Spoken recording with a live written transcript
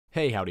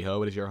Hey, howdy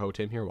ho, it is your ho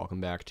Tim here.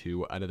 Welcome back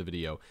to another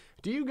video.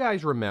 Do you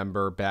guys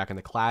remember back in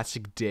the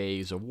classic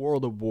days of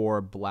World of War,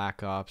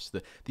 Black Ops,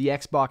 the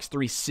Xbox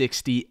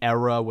 360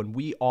 era when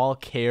we all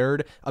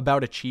cared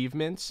about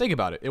achievements? Think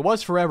about it. It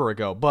was forever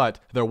ago, but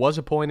there was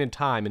a point in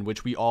time in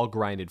which we all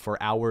grinded for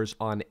hours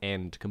on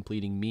end,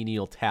 completing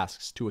menial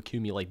tasks to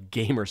accumulate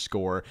gamer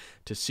score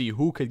to see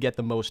who could get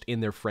the most in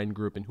their friend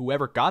group, and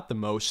whoever got the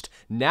most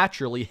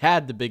naturally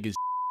had the biggest.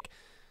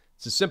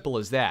 It's as simple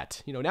as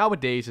that. You know,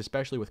 nowadays,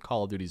 especially with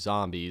Call of Duty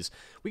Zombies,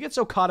 we get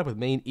so caught up with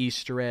main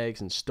Easter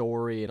eggs and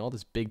story and all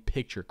this big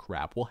picture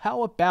crap. Well,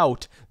 how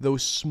about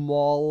those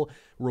small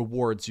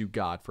rewards you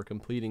got for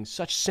completing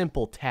such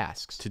simple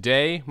tasks?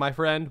 Today, my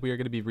friend, we are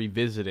going to be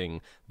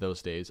revisiting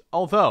those days.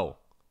 Although,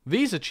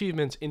 these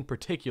achievements in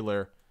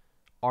particular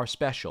are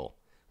special.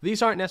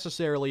 These aren't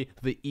necessarily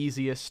the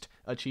easiest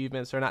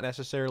achievements. They're not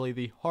necessarily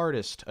the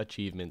hardest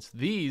achievements.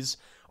 These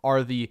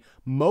are the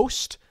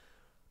most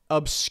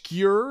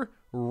obscure,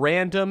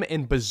 random,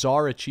 and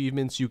bizarre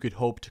achievements you could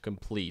hope to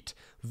complete.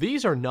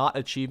 These are not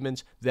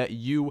achievements that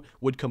you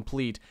would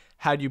complete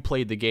had you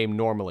played the game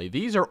normally.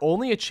 These are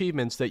only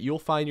achievements that you'll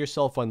find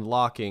yourself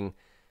unlocking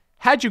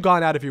had you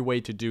gone out of your way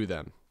to do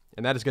them.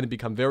 And that is going to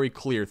become very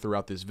clear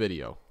throughout this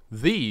video.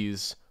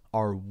 These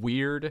are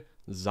Weird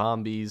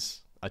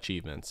Zombies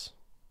achievements.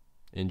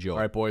 Enjoy. All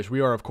right, boys, we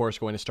are, of course,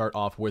 going to start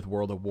off with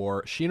World of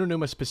War, Shi No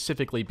Numa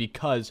specifically,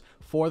 because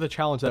for the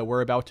challenge that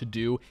we're about to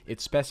do, it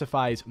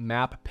specifies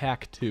Map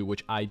Pack 2,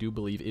 which I do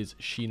believe is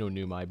Shi No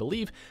Numa. I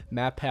believe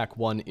Map Pack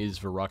 1 is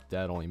Verrückt.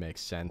 That only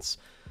makes sense.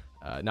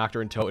 Nacht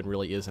der Untoten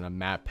really isn't a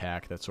map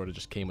pack. That sort of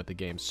just came with the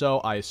game. So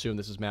I assume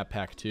this is Map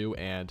Pack 2,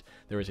 and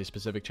there is a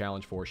specific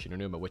challenge for Shi No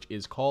Numa, which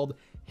is called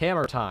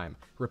Hammer Time.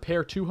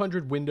 Repair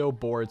 200 window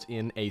boards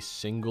in a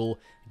single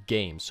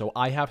game. So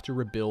I have to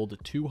rebuild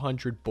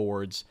 200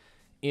 boards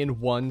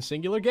in one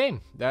singular game.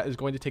 That is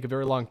going to take a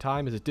very long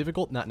time. Is it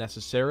difficult? Not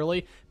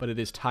necessarily, but it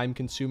is time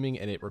consuming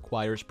and it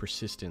requires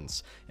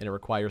persistence, and it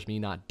requires me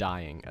not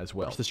dying as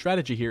well. So the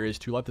strategy here is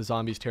to let the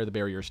zombies tear the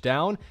barriers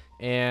down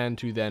and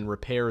to then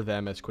repair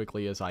them as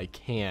quickly as I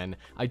can.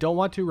 I don't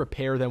want to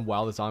repair them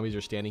while the zombies are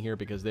standing here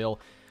because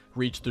they'll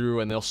reach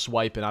through and they'll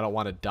swipe, and I don't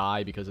want to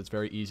die because it's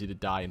very easy to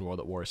die in World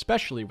at War,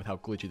 especially with how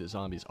glitchy the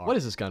zombies are. What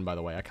is this gun, by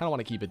the way? I kind of want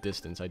to keep a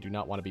distance. I do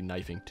not want to be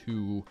knifing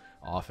too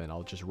often.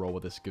 I'll just roll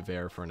with this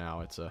Gewehr for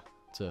now. It's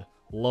a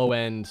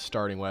low-end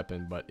starting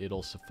weapon, but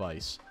it'll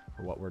suffice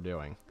for what we're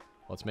doing.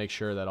 Let's make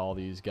sure that all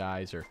these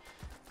guys are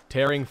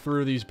tearing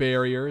through these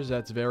barriers.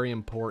 That's very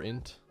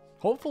important.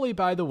 Hopefully,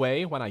 by the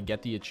way, when I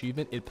get the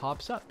achievement, it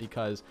pops up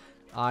because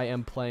I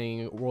am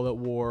playing World at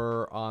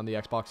War on the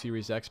Xbox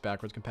Series X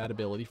backwards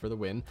compatibility for the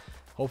win.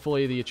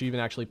 Hopefully the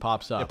achievement actually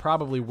pops up. It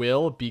probably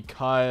will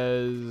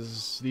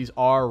because these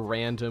are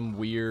random,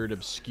 weird,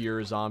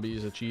 obscure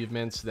zombies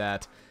achievements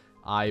that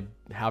I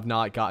have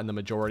not gotten the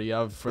majority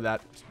of for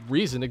that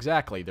reason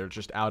exactly. They're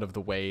just out of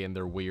the way and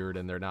they're weird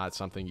and they're not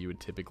something you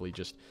would typically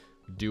just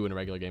do in a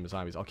regular game of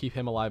zombies. I'll keep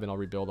him alive and I'll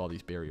rebuild all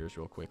these barriers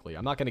real quickly.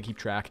 I'm not going to keep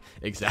track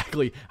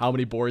exactly how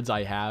many boards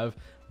I have,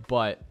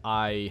 but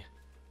I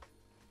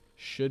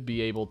should be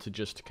able to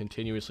just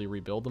continuously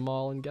rebuild them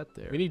all and get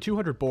there. We need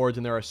 200 boards,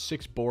 and there are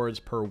 6 boards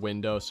per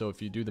window, so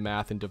if you do the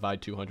math and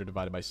divide 200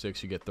 divided by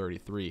 6, you get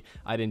 33.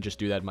 I didn't just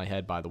do that in my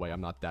head, by the way. I'm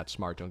not that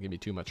smart. Don't give me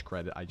too much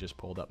credit. I just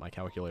pulled up my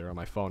calculator on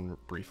my phone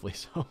briefly,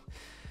 so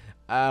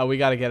we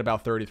got to get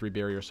about 33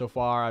 barriers. So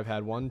far, I've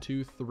had 1,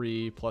 2,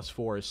 3, plus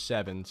 4 is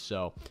 7,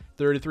 so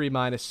 33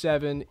 minus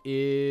 7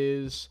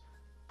 is...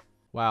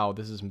 Wow,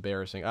 this is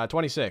embarrassing.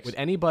 26. Would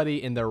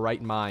anybody in their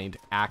right mind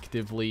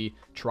actively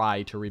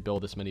try to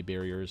rebuild this many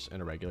barriers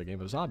in a regular game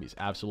of zombies?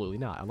 Absolutely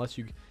not. Unless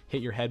you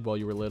hit your head while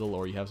you were little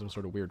or you have some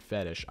sort of weird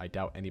fetish, I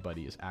doubt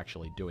anybody is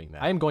actually doing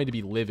that. I am going to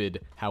be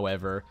livid,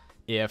 however,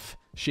 if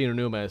Shi No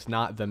Numa is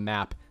not the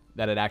map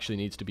that it actually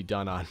needs to be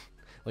done on.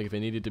 Like, if it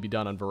needed to be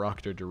done on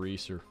Verrückt or Der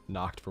Riese or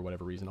Nacht for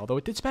whatever reason. Although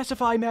it did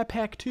specify Map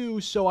Pack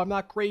 2, so I'm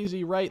not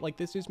crazy, right? Like,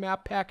 this is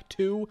Map Pack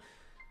 2.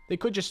 They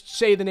could just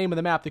say the name of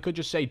the map. They could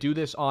just say, do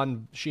this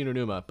on Shi No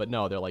Numa. But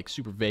no, they're like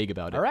super vague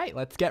about it. All right,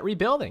 let's get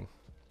rebuilding.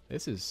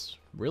 This is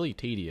really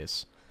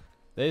tedious.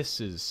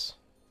 This is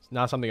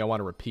not something I want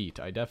to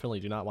repeat. I definitely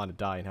do not want to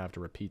die and have to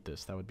repeat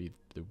this. That would be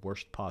the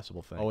worst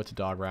possible thing. Oh, it's a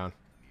dog round.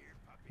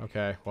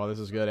 Okay, well, this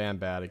is good and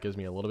bad. It gives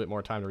me a little bit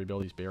more time to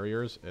rebuild these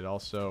barriers. It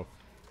also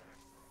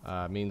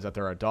means that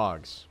there are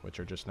dogs, which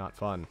are just not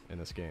fun in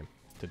this game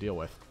to deal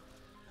with.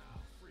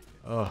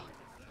 Ugh.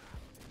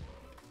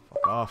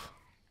 Fuck off.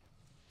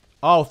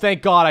 Oh,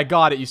 thank God I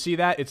got it. You see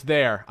that? It's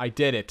there. I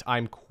did it.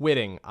 I'm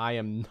quitting. I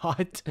am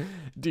not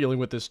dealing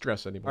with this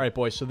stress anymore. All right,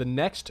 boys. So the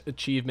next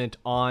achievement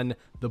on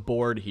the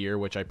board here,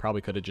 which I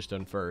probably could have just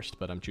done first,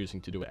 but I'm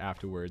choosing to do it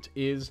afterwards,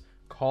 is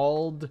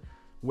called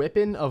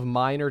Weapon of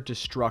Minor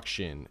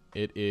Destruction.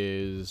 It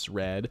is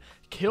red.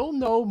 Kill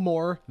no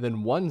more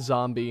than one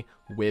zombie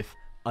with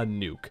a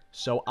nuke.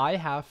 So I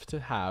have to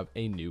have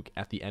a nuke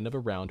at the end of a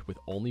round with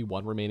only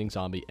one remaining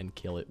zombie and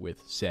kill it with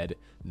said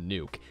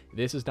nuke.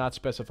 This is not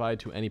specified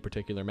to any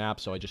particular map,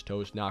 so I just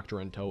chose Nacht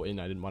der Untoten.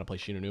 I didn't want to play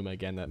Shi No Numa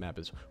again. That map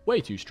is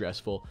way too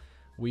stressful.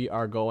 we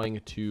are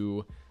going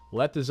to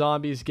let the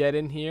zombies get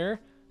in here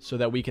so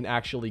that we can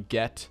actually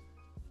get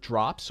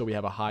drops. So we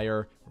have a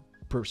higher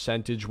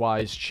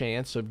percentage-wise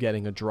chance of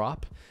getting a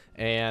drop.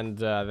 And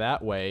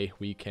that way,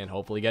 we can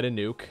hopefully get a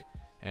nuke.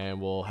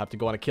 And we'll have to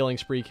go on a killing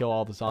spree, kill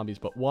all the zombies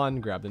but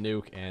one, grab the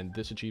nuke, and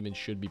this achievement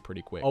should be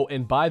pretty quick. Oh,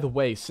 and by the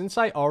way, since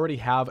I already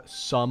have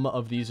some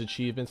of these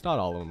achievements, not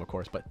all of them, of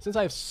course, but since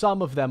I have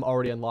some of them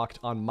already unlocked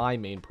on my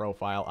main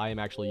profile, I am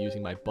actually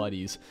using my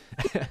buddy's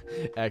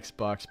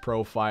Xbox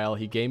profile.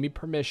 He gave me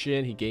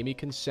permission, he gave me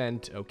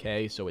consent,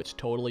 okay, so it's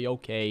totally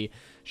okay.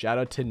 Shout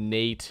out to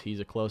Nate, he's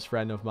a close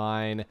friend of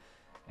mine.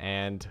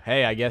 And,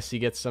 hey, I guess he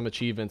gets some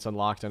achievements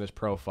unlocked on his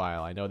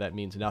profile. I know that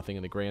means nothing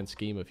in the grand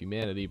scheme of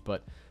humanity,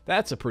 but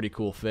that's a pretty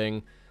cool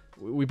thing.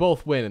 We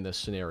both win in this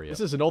scenario. This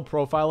is an old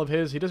profile of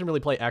his. He doesn't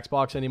really play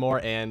Xbox anymore,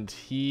 and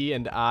he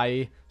and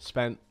I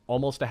spent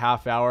almost a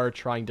half hour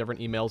trying different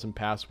emails and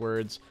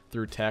passwords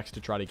through text to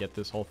try to get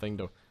this whole thing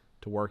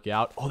to work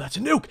out. Oh, that's a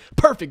nuke!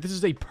 Perfect! This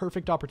is a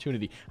perfect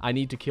opportunity. I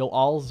need to kill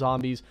all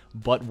zombies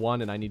but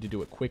one, and I need to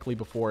do it quickly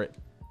before it,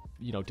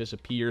 you know,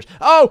 disappears.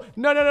 Oh,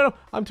 no, no, no, no.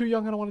 I'm too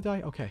young. I don't want to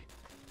die. Okay.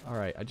 All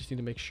right. I just need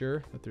to make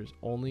sure that there's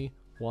only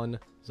one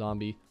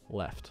zombie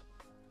left.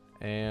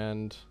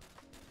 And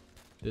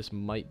this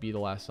might be the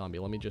last zombie.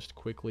 Let me just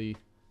quickly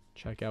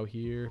check out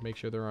here. Make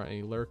sure there aren't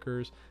any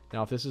lurkers.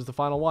 Now, if this is the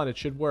final one, it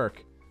should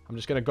work. I'm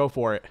just going to go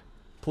for it.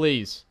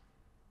 Please.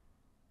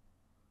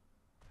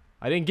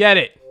 I didn't get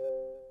it.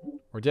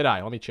 Or did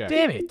I? Let me check.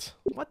 Damn it.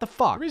 What the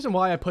fuck? The reason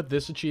why I put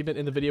this achievement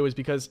in the video is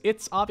because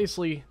it's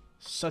obviously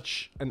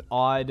such an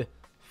odd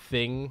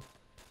thing,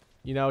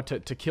 you know,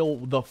 to kill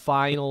the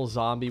final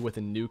zombie with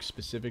a nuke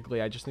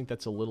specifically. I just think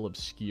that's a little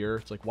obscure.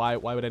 It's like, why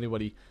would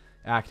anybody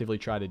actively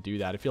try to do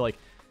that? I feel like,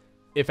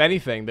 if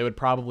anything, they would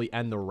probably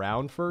end the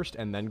round first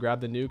and then grab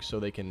the nuke so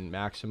they can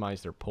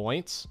maximize their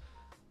points.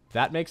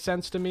 That makes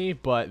sense to me,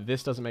 but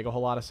this doesn't make a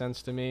whole lot of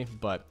sense to me.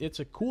 But it's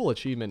a cool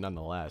achievement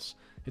nonetheless.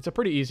 It's a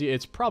pretty easy,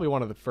 it's probably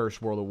one of the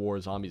first World of War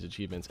Zombies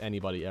achievements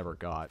anybody ever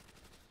got.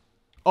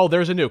 Oh,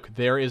 there's a nuke.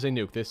 There is a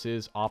nuke. This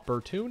is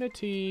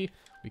opportunity.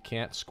 We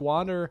can't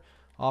squander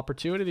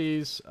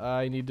opportunities.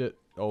 I need to...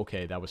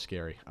 Okay, that was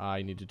scary.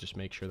 I need to just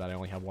make sure that I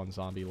only have one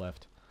zombie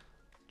left.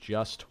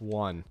 Just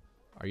one.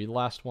 Are you the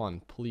last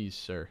one? Please,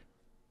 sir.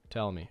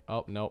 Tell me.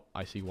 Oh, no.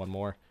 I see one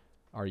more.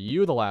 Are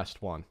you the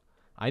last one?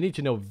 I need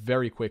to know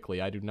very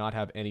quickly. I do not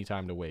have any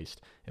time to waste.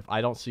 If I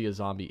don't see a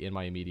zombie in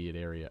my immediate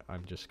area,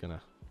 I'm just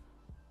gonna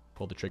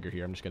pull the trigger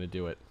here. I'm just gonna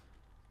do it.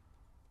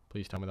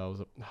 Please tell me that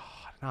was a...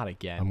 Oh, not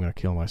again. I'm gonna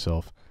kill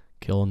myself.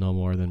 Kill no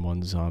more than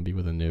one zombie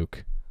with a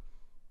nuke.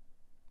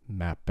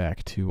 Map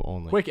back 2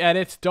 only. Quick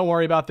edit. Don't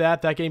worry about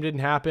that. That game didn't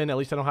happen. At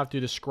least I don't have to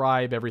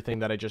describe everything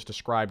that I just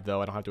described,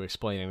 though. I don't have to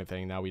explain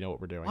anything. Now we know what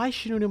we're doing. Why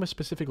Shi No Numa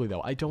specifically,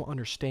 though? I don't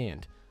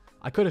understand.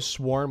 I could have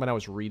sworn when I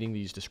was reading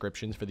these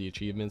descriptions for the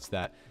achievements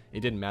that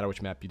it didn't matter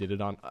which map you did it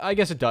on. I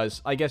guess it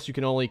does. I guess you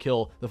can only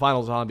kill the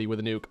final zombie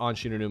with a nuke on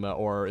Shi No Numa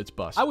or it's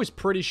bust. I was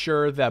pretty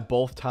sure that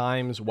both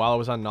times while I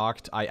was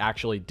unlocked, I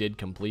actually did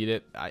complete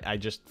it. I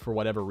just, for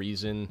whatever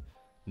reason,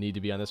 need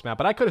to be on this map.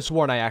 But I could have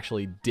sworn I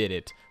actually did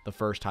it the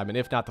first time. And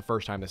if not the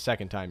first time, the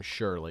second time,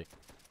 surely.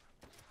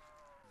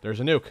 There's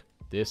a nuke.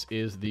 This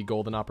is the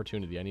golden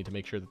opportunity. I need to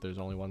make sure that there's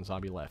only one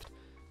zombie left.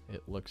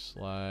 It looks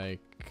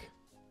like...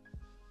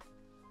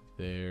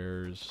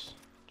 there's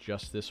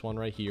just this one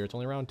right here. It's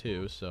only round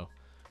 2, so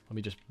let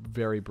me just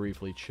very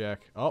briefly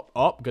check.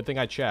 Oh, good thing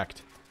I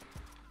checked.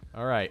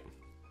 All right.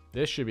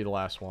 This should be the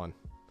last one.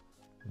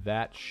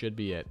 That should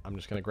be it. I'm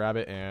just going to grab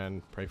it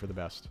and pray for the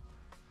best.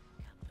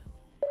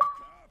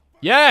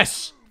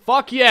 Yes!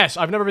 Fuck yes!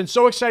 I've never been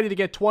so excited to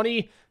get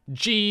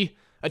 20G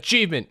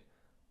achievement.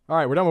 All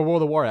right, we're done with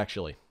World of War,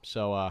 actually.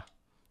 So,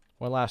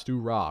 one last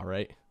hoorah,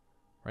 right?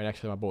 Right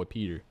next to my boy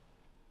Peter.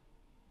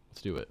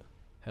 Let's do it.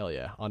 Hell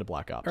yeah, on to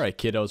Black Ops. Alright,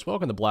 kiddos,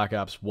 welcome to Black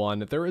Ops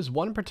 1. There is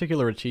one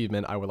particular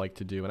achievement I would like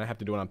to do, and I have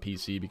to do it on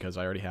PC because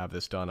I already have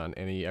this done on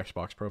any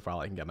Xbox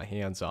profile I can get my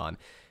hands on.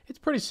 It's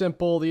pretty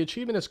simple. The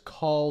achievement is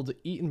called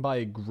Eaten by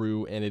a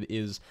Grue, and it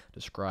is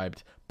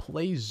described,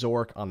 play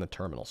Zork on the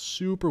terminal.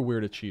 Super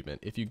weird achievement.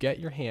 If you get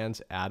your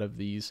hands out of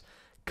these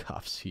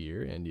cuffs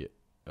here, and you...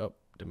 Oh,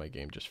 did my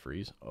game just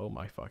freeze? Oh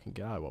my fucking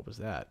god, what was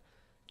that?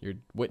 You're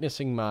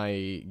witnessing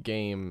my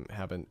game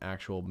have an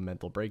actual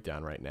mental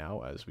breakdown right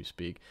now as we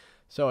speak.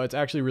 So it's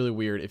actually really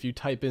weird. If you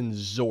type in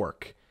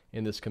Zork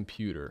in this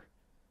computer,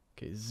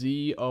 okay,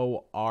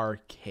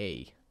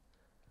 Z-O-R-K,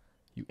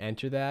 you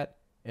enter that,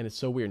 and it's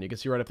so weird. And you can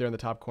see right up there in the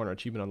top corner,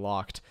 achievement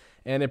unlocked,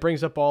 and it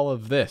brings up all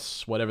of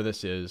this, whatever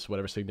this is,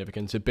 whatever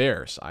significance it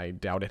bears. I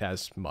doubt it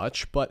has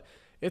much, but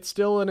it's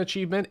still an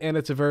achievement, and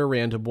it's a very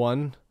random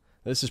one.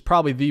 This is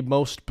probably the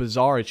most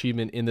bizarre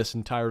achievement in this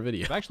entire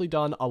video. I've actually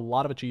done a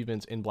lot of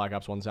achievements in Black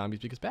Ops 1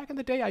 Zombies because back in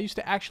the day, I used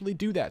to actually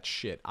do that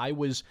shit. I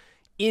was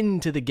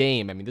into the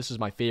game. I mean, this is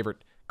my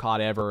favorite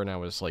COD ever, and I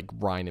was, like,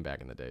 grinding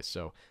back in the day.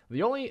 So,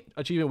 the only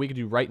achievement we can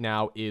do right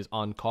now is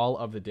on Call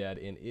of the Dead,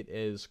 and it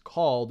is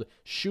called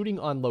Shooting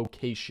on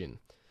Location.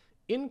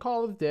 in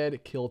Call of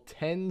Dead, kill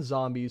 10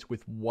 zombies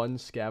with 1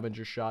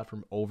 scavenger shot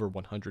from over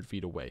 100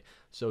 feet away.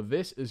 So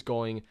this is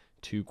going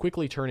to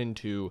quickly turn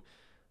into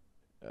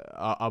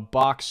a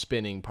box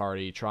spinning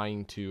party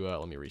trying to...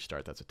 let me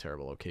restart. That's a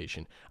terrible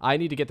location. I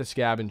need to get the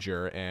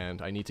scavenger,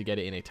 and I need to get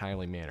it in a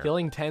timely manner.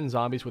 Killing 10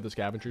 zombies with a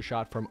scavenger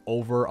shot from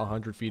over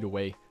 100 feet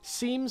away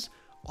seems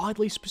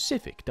oddly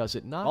specific, does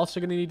it not? Also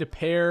going to need to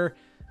pair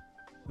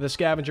the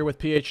scavenger with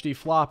PhD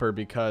Flopper,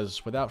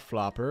 because without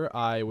Flopper,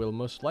 I will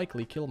most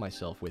likely kill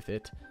myself with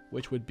it,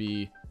 which would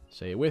be,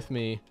 say it with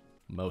me,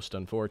 most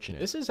unfortunate.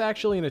 This is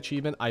actually an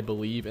achievement I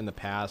believe in the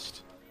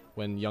past,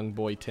 when young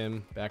boy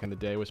Tim back in the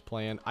day was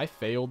playing, I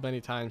failed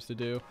many times to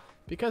do,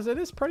 because it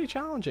is pretty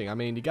challenging. I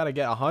mean, you got to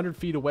get 100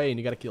 feet away and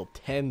you got to kill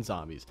 10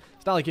 zombies.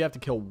 It's not like you have to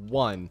kill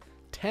 1.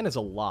 10 is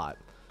a lot.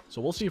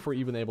 So we'll see if we're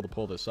even able to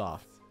pull this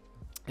off.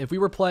 If we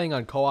were playing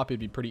on co-op, it'd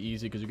be pretty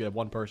easy because you could have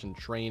one person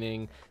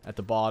training at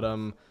the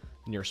bottom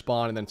near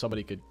spawn, and then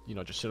somebody could, you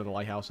know, just sit on the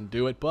lighthouse and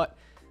do it. But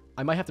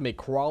I might have to make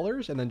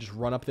crawlers and then just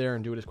run up there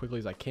and do it as quickly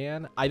as I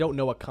can. I don't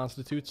know what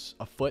constitutes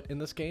a foot in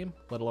this game,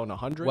 let alone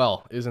 100.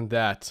 Well, isn't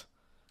that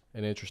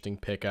an interesting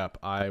pickup?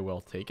 I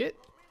will take it.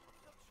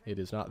 It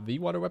is not the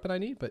wonder weapon I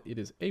need, but it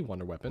is a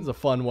wonder weapon. It's a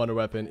fun wonder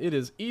weapon. It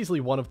is easily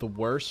one of the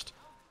worst,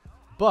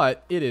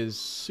 but it is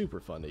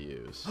super fun to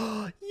use.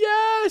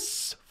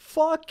 Yes!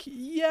 Fuck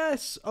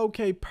yes!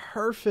 Okay,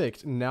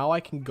 perfect. Now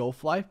I can go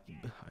fly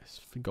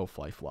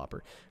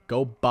Flopper.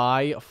 Go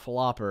buy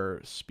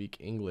Flopper. Speak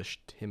English,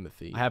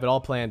 Timothy. I have it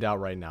all planned out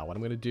right now. What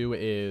I'm going to do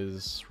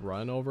is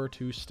run over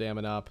to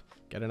Stamina Up,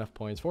 get enough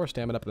points for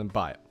Stamina Up, and then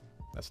buy it.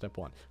 That's step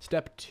 1.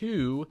 Step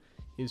 2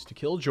 is to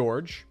kill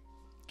George,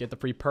 get the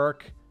free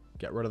perk,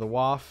 get rid of the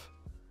waff.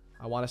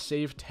 I want to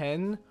save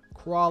 10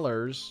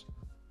 crawlers,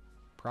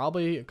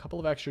 probably a couple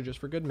of extra just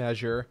for good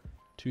measure,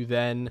 to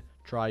then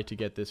try to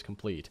get this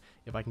complete.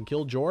 If I can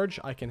kill George,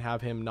 I can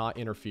have him not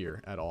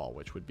interfere at all,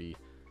 which would be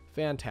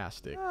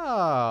fantastic.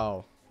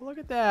 Oh, look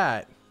at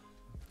that.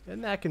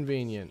 Isn't that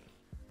convenient?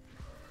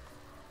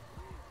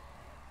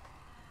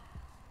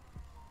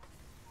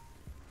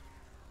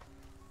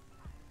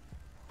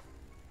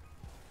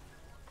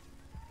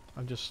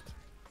 I'm just...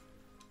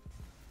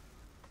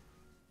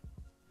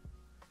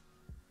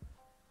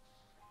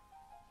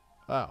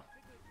 Oh.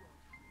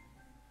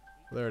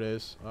 There it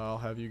is. I'll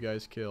have you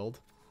guys killed.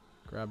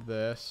 Grab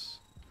this.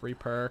 Free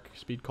perk.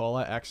 Speed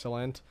cola.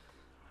 Excellent.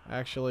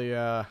 Actually,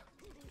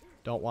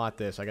 don't want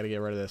this. I gotta get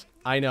rid of this.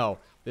 I know.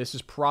 This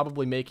is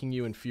probably making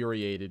you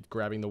infuriated,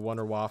 grabbing the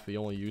Wonder Waff, the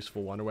only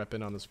useful wonder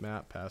weapon on this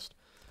map, past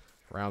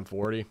round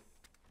 40.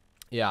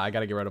 Yeah, I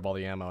gotta get rid of all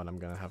the ammo, and I'm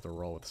gonna have to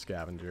roll with the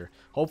scavenger.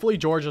 Hopefully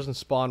George doesn't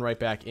spawn right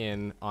back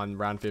in on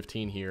round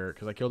 15 here,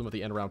 because I killed him at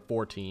the end of round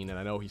 14, and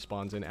I know he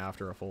spawns in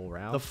after a full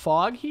round. The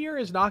fog here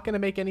is not gonna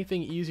make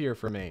anything easier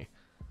for me.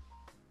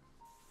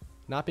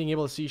 Not being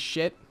able to see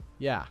shit,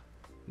 yeah,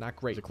 not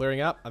great. Is it clearing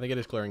up? I think it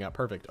is clearing up.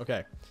 Perfect.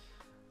 Okay.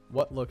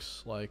 What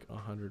looks like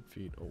 100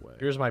 feet away?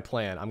 Here's my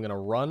plan. I'm gonna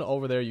run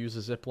over there, use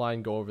the zip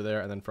line, go over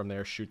there, and then from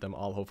there shoot them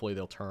all. Hopefully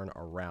they'll turn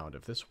around.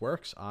 If this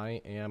works,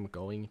 I am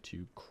going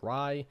to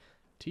cry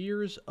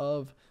tears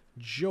of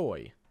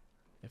joy.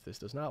 If this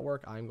does not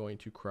work, I'm going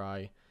to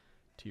cry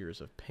tears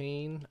of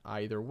pain.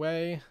 Either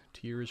way,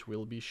 tears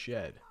will be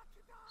shed.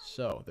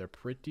 So, they're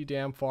pretty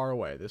damn far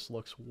away. This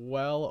looks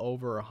well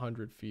over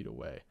 100 feet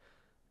away.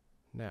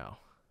 Now,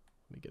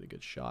 let me get a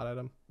good shot at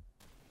him.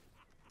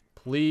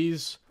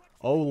 Please,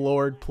 oh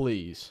Lord,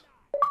 please.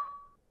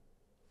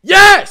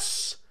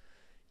 Yes!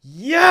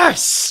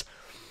 Yes!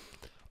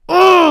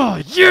 Oh,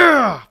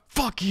 yeah!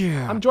 Fuck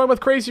yeah! I'm joined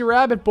with Crazy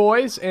Rabbit,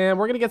 boys, and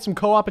we're gonna get some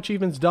co-op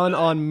achievements done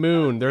on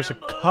Moon. There's a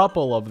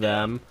couple of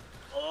them.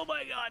 Oh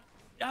my god!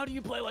 How do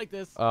you play like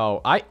this?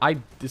 Oh,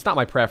 it's not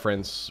my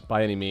preference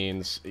by any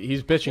means.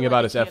 He's bitching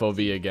about his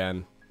FOV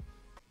again.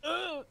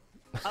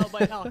 Oh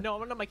my god!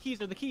 No, not my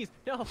keys. Are the keys?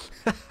 No.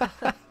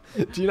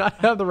 Do you not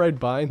have the right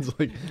binds?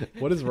 Like,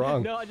 what is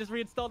wrong? No, I just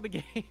reinstalled the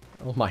game.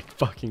 Oh my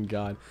fucking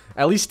god.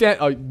 At least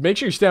stand, make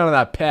sure you stand on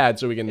that pad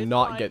so we can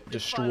not get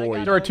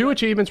destroyed. There are 2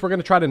 achievements we're going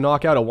to try to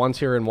knock out at once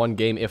here in one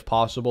game if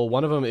possible.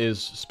 One of them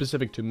is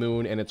specific to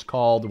Moon, and it's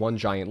called One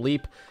Giant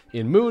Leap.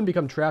 In Moon,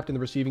 become trapped in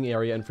the receiving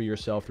area and free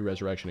yourself through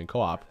resurrection and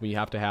co-op. We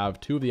have to have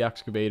 2 of the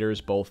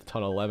excavators, both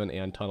Tunnel 11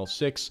 and Tunnel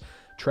 6,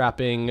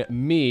 trapping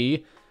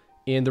me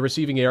in the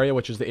receiving area,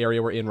 which is the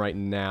area we're in right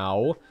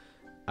now.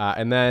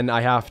 And then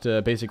I have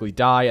to basically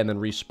die and then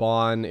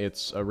respawn.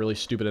 It's a really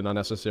stupid and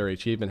unnecessary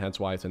achievement, hence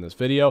why it's in this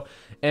video.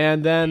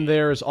 And then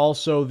there's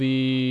also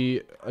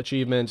the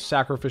achievement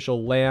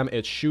Sacrificial Lamb.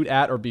 It's shoot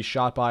at or be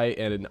shot by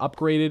an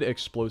upgraded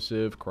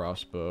explosive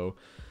crossbow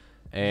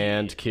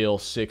and kill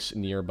 6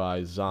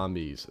 nearby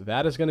zombies.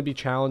 That is going to be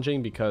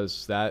challenging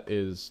because that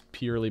is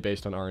purely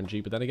based on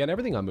RNG. But then again,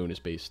 everything on Moon is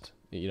based,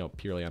 you know,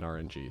 purely on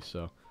RNG.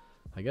 So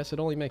I guess it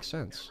only makes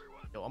sense.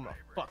 Yo, I'm gonna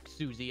fuck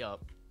Susie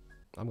up.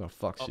 I'm gonna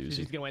fuck Susie.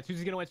 Susie's gonna win.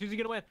 Susie's gonna win. Susie's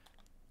gonna win.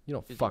 You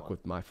don't fuck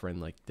with my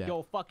friend like that.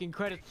 Yo, fucking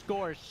credit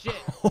score shit.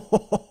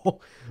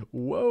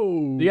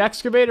 Whoa. The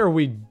excavator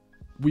we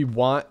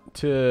want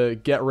to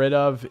get rid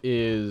of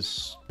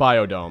is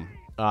Biodome.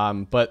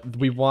 But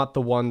we want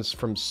the ones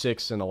from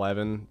 6 and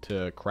 11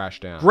 to crash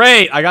down.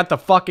 Great! I got the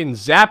fucking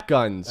zap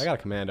guns. I got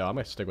a commando. I'm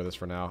gonna stick with this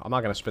for now. I'm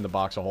not gonna spin the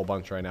box a whole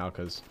bunch right now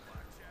because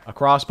a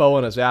crossbow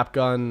and a zap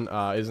gun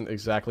isn't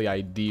exactly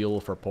ideal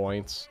for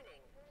points.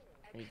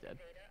 He's dead.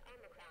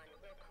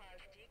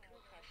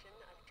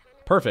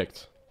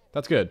 Perfect.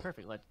 That's good.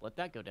 Perfect. Let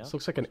that go down. This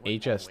looks like an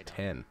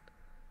HS-10.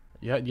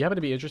 Yeah, you happen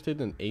to be interested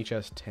in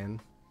HS-10?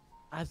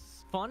 As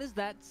fun as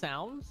that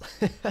sounds,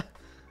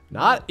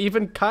 Not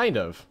even kind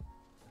of.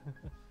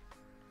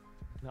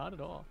 not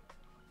at all.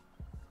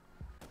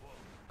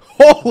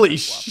 Holy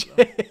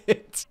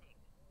shit!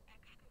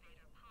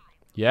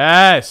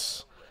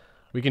 Yes!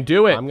 We can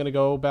do it! I'm gonna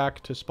go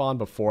back to spawn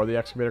before the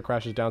excavator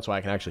crashes down so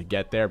I can actually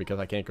get there because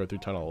I can't go through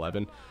tunnel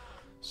 11.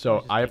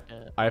 So I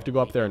have to go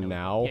up there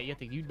now. Yeah,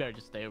 you'd better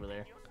just stay over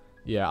there.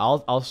 Yeah,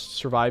 I'll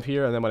survive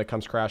here, and then when it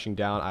comes crashing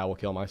down, I will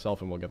kill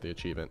myself, and we'll get the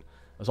achievement.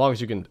 As long as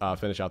you can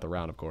finish out the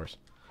round, of course.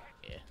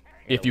 Yeah.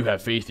 If you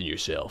have faith in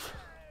yourself.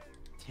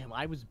 Tim,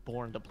 I was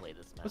born to play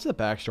this map. What's the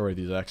backstory of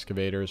these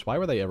excavators? Why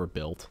were they ever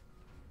built?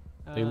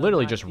 They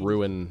literally just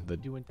ruin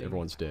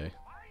everyone's day.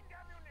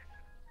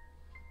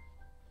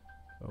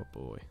 Oh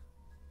boy.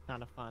 Trying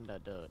to find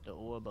the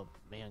orb of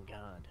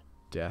mankind.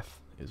 Death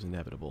is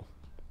inevitable.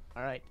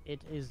 Alright,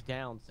 it is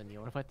down, Cindy.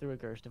 What if I threw a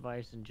Gersh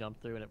device and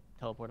jumped through and it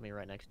teleported me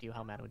right next to you?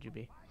 How mad would you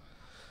be?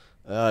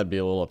 That'd be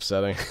a little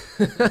upsetting.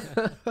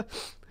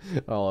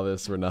 All of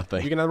this for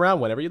nothing. You can end round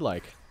whenever you'd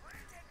like.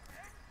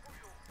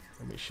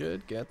 And we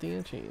should get the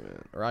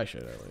achievement. Or I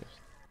should, at least.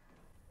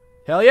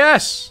 Hell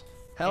yes!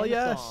 Hell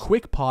yes!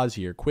 Quick pause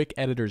here. Quick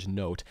editor's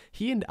note.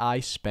 He and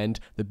I spent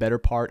the better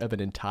part of an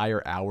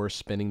entire hour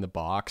spinning the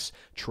box,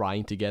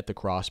 trying to get the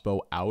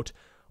crossbow out,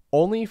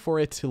 only for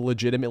it to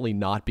legitimately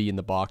not be in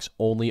the box,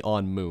 only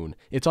on Moon.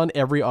 It's on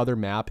every other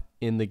map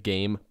in the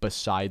game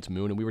besides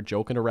Moon, and we were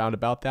joking around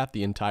about that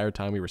the entire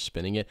time we were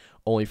spinning it,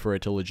 only for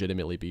it to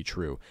legitimately be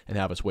true and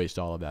have us waste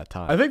all of that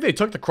time. I think they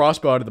took the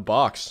crossbow out of the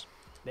box.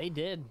 They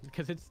did,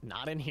 because it's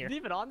not in here. Is it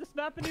even on this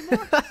map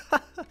anymore?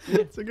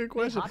 That's a good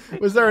question.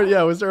 Was there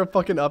a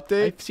fucking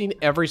update? I've seen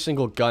every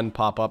single gun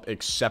pop up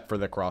except for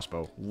the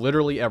crossbow.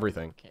 Literally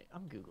everything. Okay,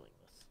 I'm Googling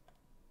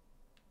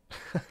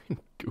this.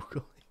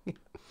 Googling.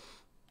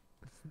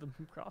 The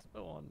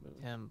crossbow on Moon.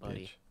 Tim,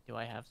 buddy, do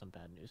I have some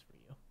bad news for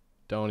you?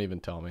 Don't even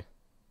tell me.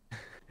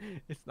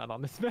 It's not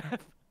on this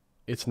map.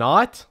 It's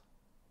not?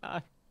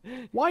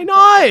 Why It's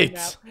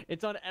not?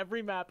 It's on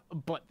every map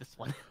but this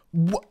one.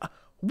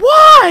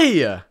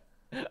 Why?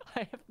 I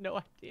have no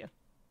idea.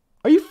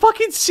 Are you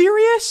fucking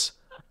serious?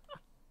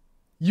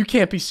 You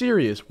can't be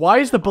serious. Why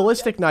is the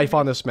ballistic knife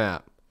on this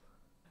map?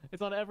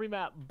 It's on every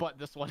map but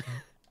this one.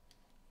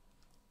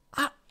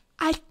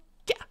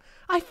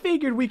 I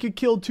figured we could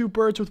kill two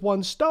birds with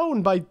one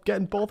stone by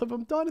getting both of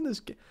them done in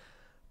this game.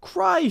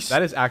 Christ.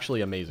 That is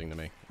actually amazing to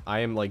me. I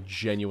am, like,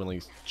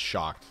 genuinely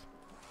shocked.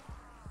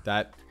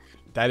 That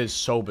is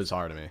so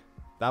bizarre to me.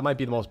 That might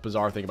be the most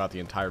bizarre thing about the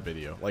entire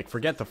video. Like,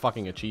 forget the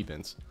fucking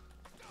achievements.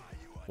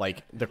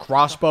 Like, the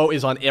crossbow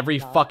is on every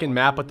fucking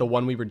map but the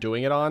one we were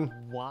doing it on.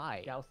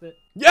 Why? Douse it.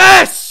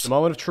 Yes! The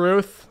moment of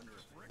truth.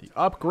 The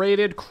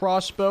upgraded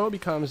crossbow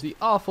becomes the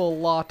awful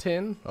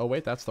Lawton. Oh,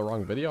 wait, that's the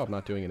wrong video. I'm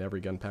not doing an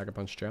every gun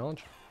pack-a-punch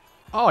challenge.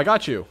 Oh, I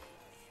got you.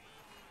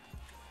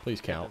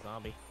 Please count.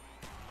 Zombie.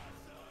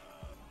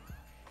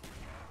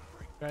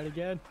 Try it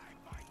again.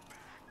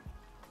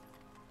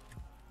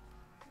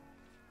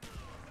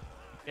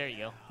 There you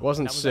go. It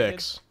wasn't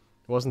 6.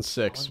 It wasn't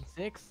 6.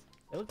 6?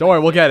 Don't worry,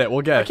 we'll get it.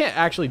 We'll get it. I can't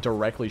actually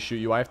directly shoot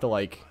you. I have to,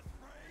 like,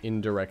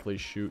 indirectly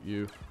shoot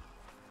you.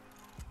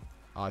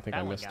 Oh, I think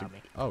I missed it.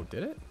 Oh,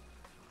 did it?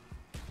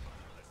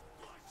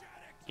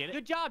 Get it?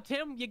 Good job,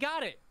 Tim. You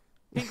got it.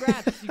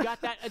 Congrats. You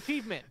got that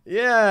achievement.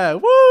 Yeah.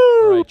 Woo!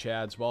 All right,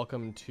 Chads.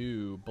 Welcome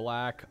to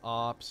Black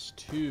Ops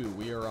 2.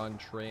 We are on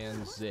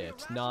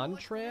transit.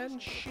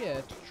 Non-trans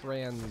shit.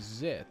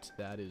 Transit.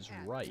 That is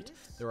right.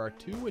 There are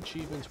 2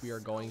 achievements we are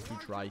going to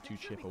try to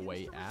chip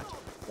away at.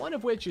 One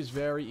of which is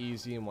very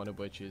easy and one of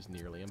which is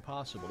nearly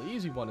impossible. The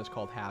easy one is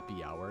called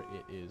Happy Hour.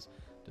 It is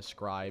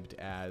described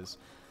as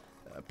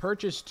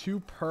purchase 2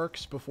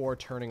 perks before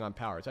turning on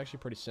power. It's actually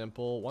pretty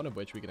simple, one of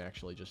which we can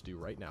actually just do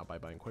right now by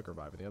buying Quick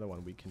Revive, and the other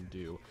one we can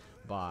do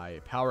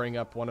by powering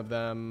up one of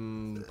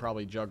them,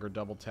 probably jug or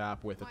double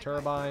tap with a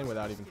turbine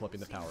without even flipping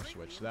the power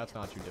switch, so that's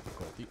not too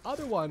difficult. The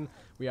other one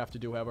we have to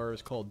do, however,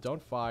 is called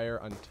Don't Fire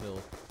Until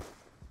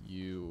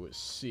You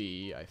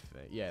See, I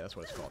think. Yeah, that's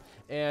what it's called.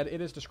 And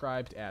it is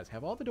described as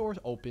have all the doors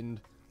opened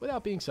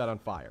without being set on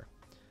fire,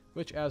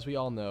 which, as we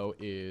all know,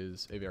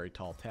 is a very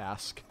tall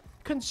task,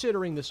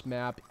 considering this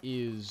map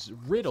is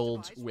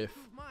riddled with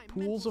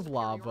pools of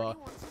lava,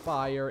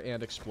 fire,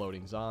 and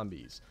exploding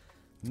zombies,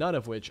 none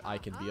of which I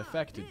can be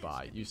affected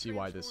by. You see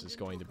why this is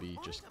going to be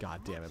just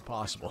goddamn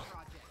impossible.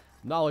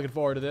 I'm not looking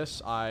forward to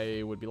this.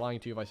 I would be lying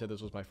to you if I said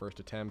this was my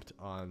first attempt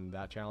on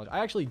that challenge.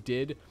 I actually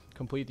did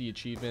complete the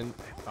achievement,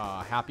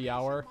 Happy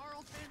Hour,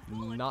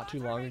 not too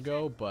long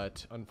ago,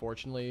 but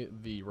unfortunately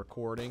the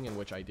recording in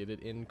which I did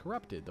it in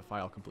corrupted. The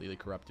file completely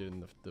corrupted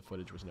and the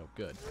footage was no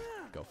good.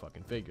 Go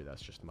fucking figure,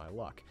 that's just my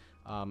luck.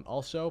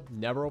 Also,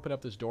 never open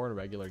up this door in a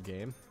regular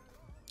game.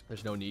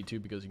 There's no need to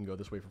because you can go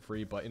this way for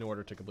free, but in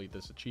order to complete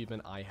this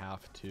achievement, I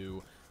have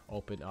to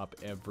open up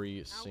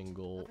every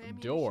single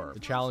door. The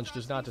challenge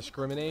does not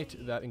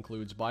discriminate. That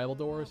includes Bible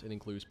doors, it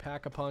includes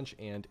Pack-a-Punch,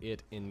 and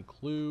it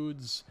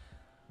includes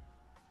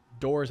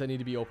doors that need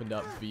to be opened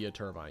up via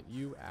turbine.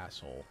 You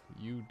asshole.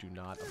 You do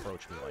not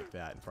approach me like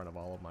that in front of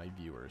all of my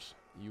viewers.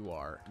 You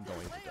are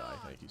going to die.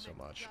 Thank you so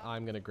much.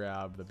 I'm going to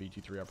grab the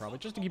BT3R probably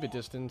just to keep a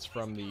distance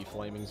from the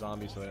flaming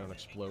zombies so they don't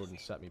explode and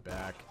set me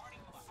back.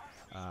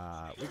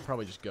 We could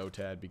probably just go,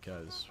 Ted,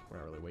 because we're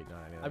not really waiting on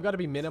anything. I've got to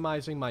be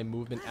minimizing my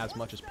movement as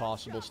much as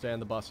possible, stay on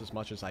the bus as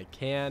much as I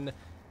can.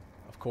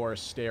 Of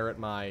course, stare at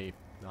my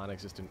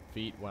non-existent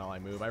feet while I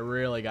move. I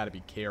really got to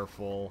be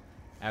careful.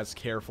 As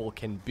careful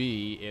can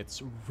be.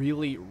 It's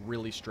really,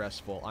 really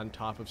stressful on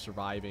top of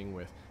surviving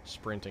with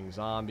sprinting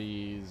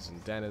zombies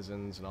and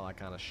denizens and all that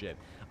kind of shit.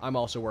 I'm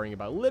also worrying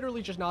about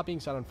literally just not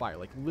being set on fire,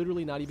 like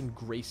literally not even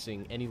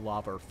gracing any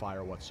lava or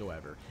fire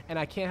whatsoever. And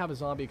I can't have a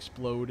zombie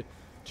explode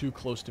too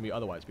close to me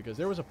otherwise, because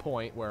there was a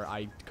point where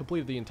I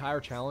completed the entire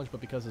challenge,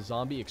 but because a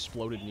zombie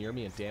exploded near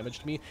me and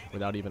damaged me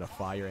without even a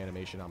fire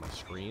animation on my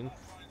screen,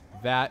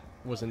 that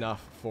was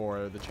enough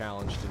for the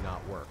challenge to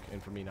not work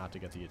and for me not to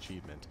get the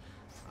achievement.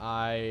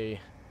 I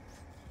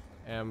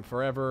am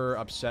forever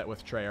upset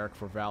with Treyarch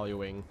for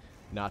valuing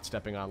not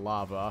stepping on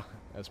lava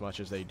as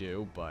much as they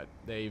do, but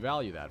they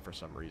value that for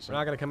some reason. We're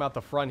not going to come out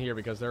the front here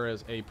because there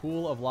is a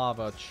pool of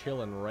lava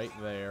chilling right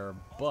there,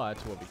 but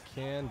what we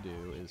can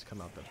do is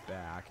come out the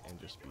back and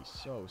just be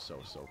so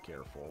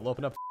careful. We'll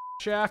open up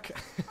the shack,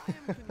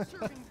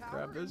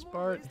 grab this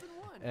part,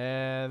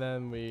 and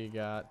then we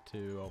got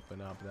to open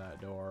up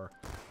that door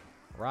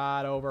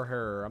right over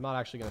here. I'm not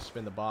actually going to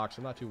spin the box.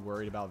 I'm not too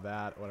worried about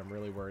that. What I'm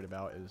really worried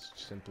about is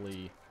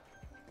simply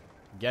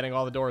getting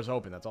all the doors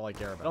open. That's all I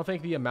care about. I don't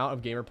think the amount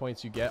of gamer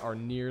points you get are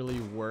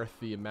nearly worth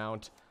the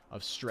amount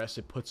of stress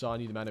it puts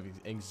on you, the amount of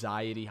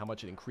anxiety, how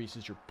much it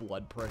increases your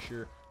blood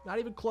pressure. Not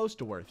even close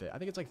to worth it. I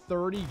think it's like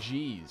 30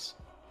 G's.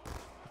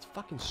 It's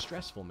fucking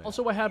stressful, man.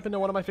 Also, what happened to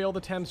one of my failed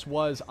attempts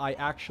was I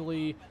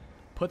actually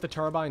put the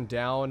turbine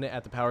down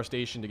at the power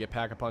station to get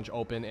Pack-a-Punch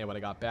open, and when I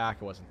got back,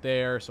 it wasn't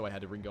there, so I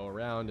had to go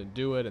around and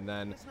do it, and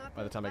then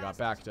by the time I got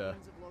back to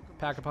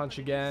Pack-a-Punch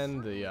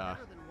again, the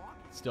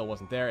still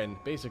wasn't there,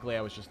 and basically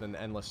I was just in an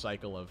endless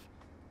cycle of,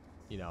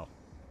 you know,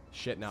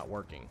 shit not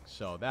working.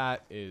 So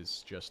that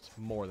is just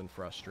more than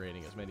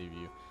frustrating, as many of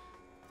you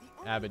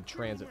avid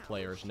transit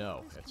players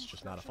know. It's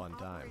just not a fun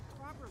time.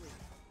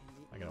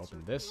 I can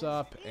open this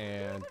up,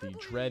 and the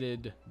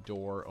dreaded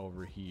door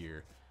over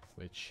here,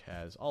 which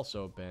has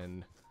also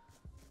been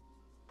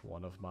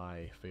one of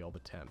my failed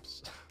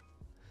attempts.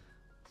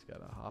 Just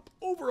gotta hop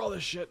over all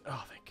this shit.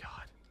 Oh, thank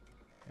God.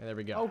 And there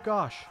we go. Oh,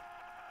 gosh.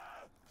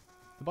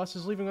 The bus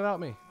is leaving without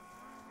me.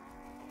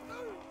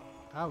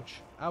 Ouch.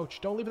 Ouch.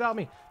 Don't leave without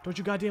me. Don't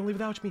you goddamn leave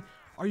without me.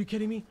 Are you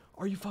kidding me?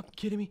 Are you fucking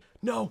kidding me?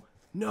 No.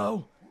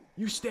 No.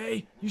 You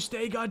stay. You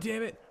stay,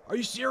 goddammit. Are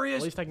you serious?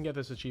 At least I can get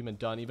this achievement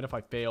done. Even if I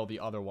fail the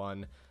other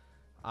one,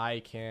 I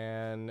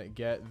can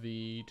get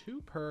the 2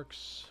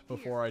 perks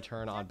before I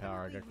turn on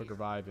power. I get quick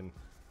revive and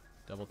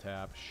double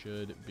tap.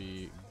 Should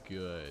be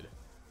good.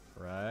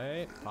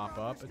 Right? Pop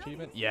up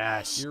achievement.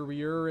 Yes. Here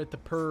we are at the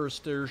power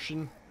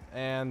station.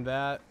 And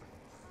that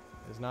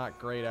is not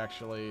great,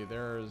 actually.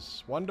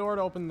 There's one door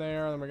to open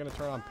there, and then we're going to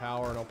turn on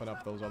power and open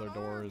up those other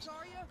doors.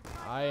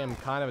 I am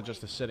kind of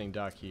just a sitting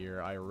duck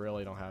here. I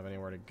really don't have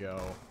anywhere to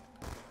go.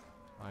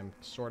 I'm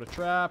sort of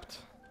trapped.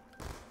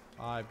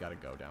 I've got to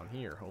go down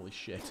here. Holy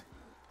shit.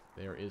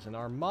 There is an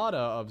armada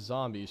of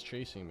zombies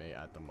chasing me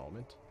at the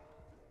moment.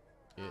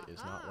 It is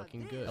not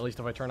looking good. At least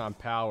if I turn on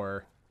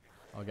power,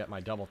 I'll get my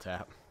double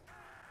tap.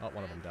 Oh,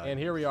 one of them died. And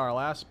here we are,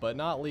 last but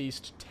not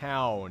least,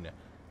 town.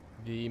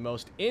 The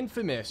most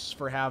infamous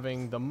for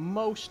having the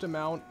most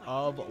amount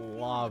of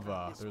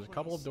lava. There's a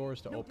couple of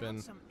doors to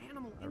open.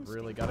 I've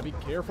really got to be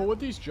careful with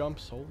these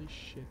jumps. Holy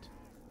shit.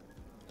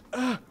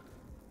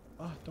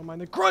 Don't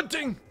mind the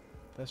grunting!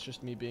 That's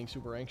just me being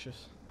super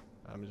anxious.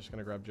 I'm just going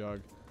to grab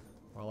Jug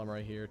while I'm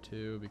right here,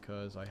 too,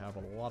 because I have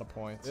a lot of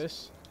points.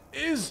 This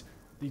is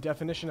the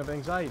definition of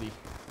anxiety.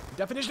 The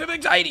definition of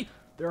anxiety!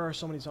 There are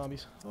so many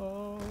zombies.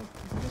 Oh,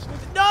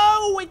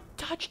 no! It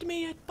touched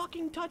me! It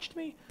fucking touched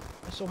me!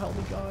 So help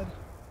me God.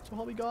 So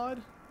help me God.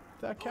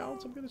 If that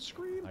counts, I'm gonna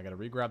scream. I gotta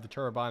re-grab the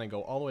turbine and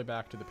go all the way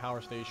back to the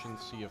power station,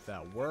 see if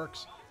that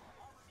works.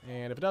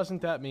 And if it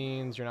doesn't, that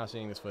means you're not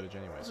seeing this footage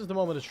anyway. This is the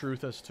moment of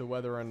truth as to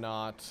whether or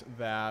not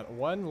that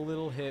one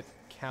little hit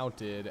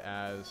counted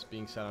as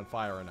being set on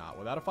fire or not.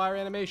 Without a fire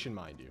animation,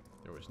 mind you.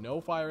 There was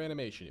no fire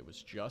animation. It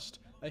was just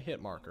a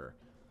hit marker.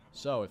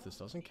 So if this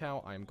doesn't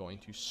count, I'm going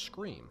to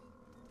scream.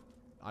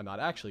 I'm not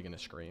actually going to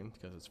scream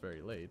because it's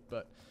very late,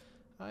 but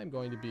I'm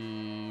going to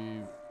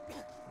be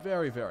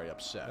very, very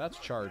upset. That's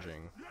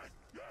charging,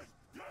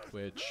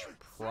 which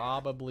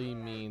probably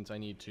means I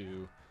need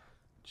to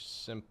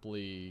just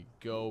simply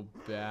go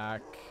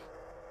back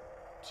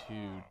to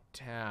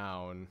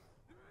town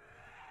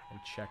and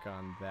check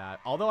on that.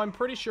 Although I'm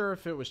pretty sure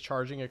if it was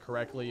charging it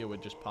correctly, it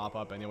would just pop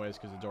up anyways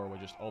because the door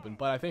would just open.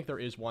 But I think there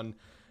is one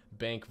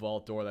bank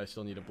vault door that I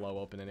still need to blow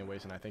open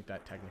anyways, and I think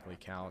that technically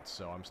counts,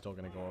 so I'm still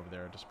going to go over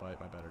there despite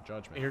my better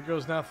judgment. Here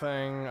goes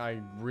nothing.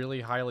 I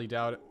really highly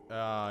doubt it.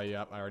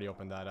 Yep, I already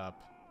opened that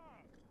up.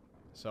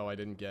 So I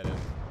didn't get it.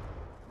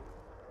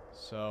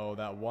 So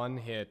that one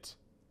hit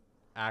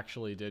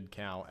actually did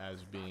count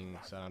as being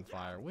set on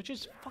fire, which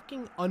is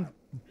fucking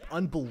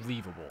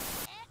unbelievable.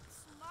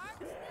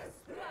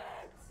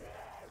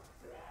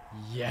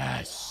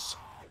 Yes!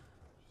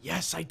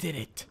 Yes, I did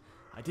it!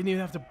 I didn't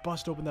even have to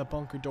bust open that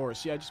bunker door.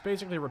 See, I just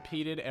basically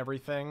repeated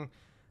everything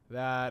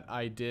that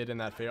I did in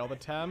that failed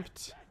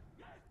attempt.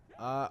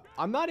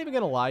 I'm not even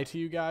gonna lie to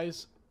you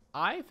guys.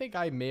 I think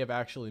I may have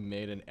actually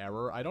made an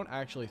error. I don't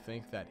actually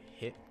think that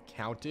hit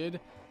counted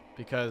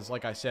because,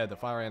 like I said, the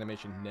fire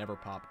animation never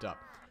popped up.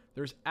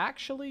 There's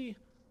actually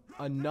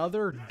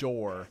another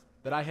door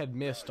that I had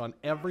missed on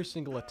every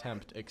single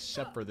attempt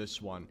except for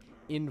this one.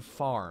 In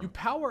farm. You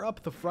power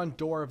up the front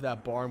door of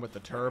that barn with the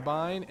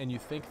turbine, and you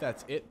think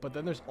that's it, but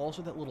then there's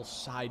also that little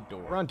side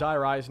door. We're on Die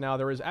Rise now.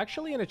 There is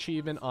actually an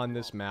achievement on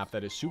this map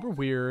that is super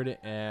weird,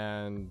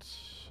 and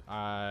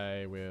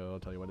I will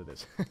tell you what it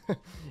is.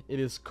 It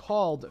is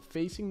called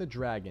Facing the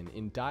Dragon.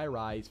 In Die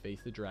Rise,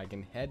 face the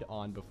dragon head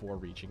on before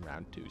reaching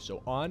round 2.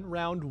 So on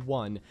round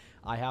 1,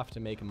 I have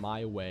to make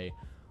my way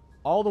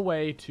all the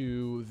way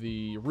to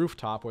the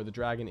rooftop where the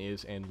dragon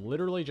is and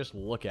literally just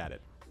look at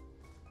it.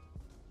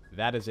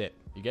 That is it.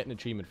 You get an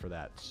achievement for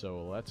that.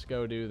 So let's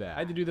go do that. I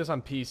had to do this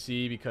on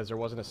PC because there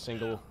wasn't a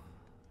single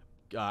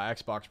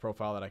Xbox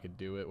profile that I could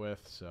do it with.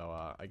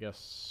 So I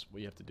guess what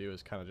you have to do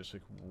is kind of just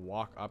like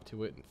walk up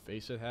to it and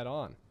face it head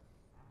on.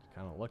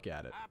 Kind of look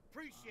at it. I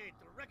appreciate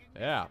the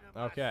recognition. Yeah,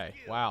 okay.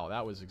 Wow,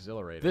 that was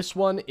exhilarating. This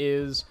one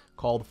is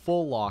called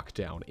Full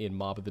Lockdown. In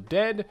Mob of the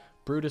Dead,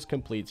 Brutus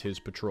completes his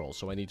patrol.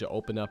 So I need to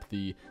open up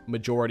the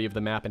majority of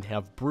the map and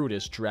have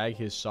Brutus drag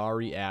his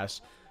sorry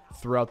ass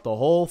throughout the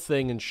whole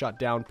thing and shut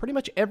down pretty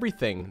much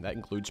everything. That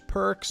includes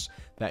perks,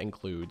 that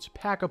includes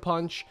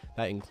Pack-a-Punch,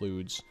 that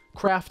includes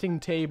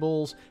crafting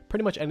tables,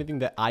 pretty much anything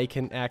that I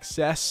can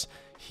access,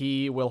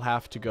 he will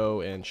have to go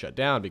and shut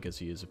down because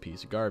he is a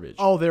piece of garbage.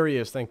 Oh, there he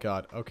is, thank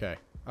God. Okay,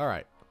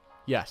 alright.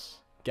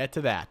 Yes, get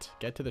to that.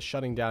 Get to the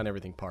shutting down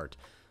everything part.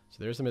 So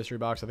there's the mystery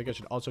box. I think I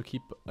should also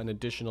keep an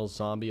additional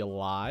zombie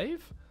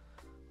alive.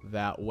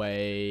 That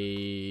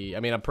way, I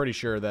mean, I'm pretty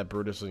sure that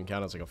Brutus doesn't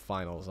count as like a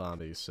final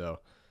zombie, so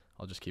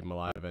I'll just keep him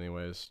alive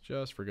anyways,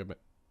 just for good.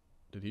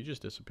 Did he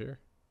just disappear?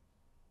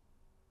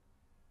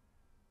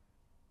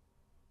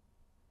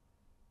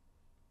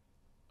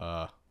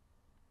 Oh,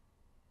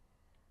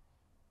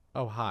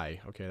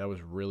 hi. Okay, that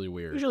was really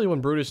weird. Usually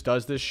when Brutus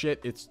does this shit,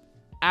 it's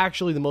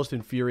actually the most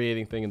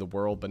infuriating thing in the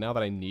world, but now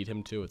that I need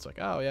him to, it's like,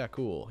 oh, yeah,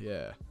 cool,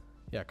 yeah.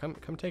 Yeah, come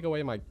take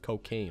away my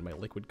cocaine, my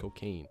liquid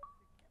cocaine.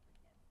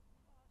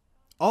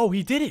 Oh,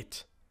 he did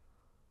it!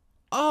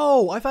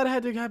 Oh, I thought I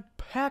had to have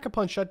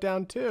Pack-a-Punch shut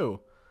down,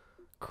 too.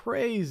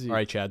 Crazy. All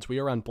right, Chads, we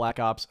are on Black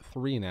Ops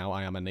 3 now.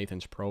 I am on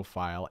Nathan's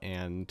profile,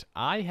 and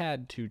I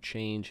had to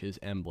change his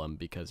emblem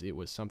because it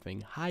was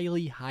something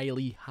highly,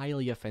 highly,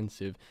 highly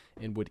offensive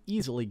and would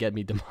easily get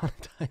me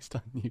demonetized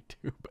on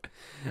YouTube.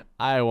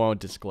 I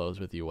won't disclose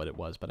with you what it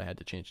was, but I had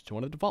to change it to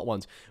one of the default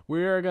ones.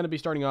 We're going to be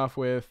starting off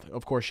with,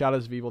 of course,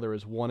 Shadows of Evil. There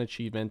is one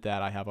achievement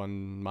that I have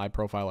on my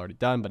profile already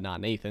done, but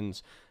not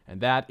Nathan's,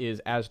 and that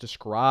is as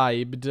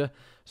described.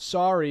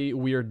 Sorry,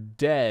 we're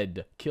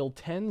dead. Kill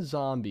 10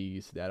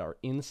 zombies that are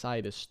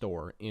inside a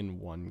store in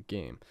one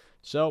game.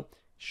 So,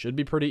 should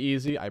be pretty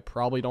easy. I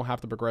probably don't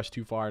have to progress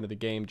too far into the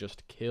game.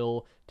 Just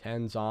kill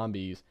 10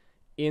 zombies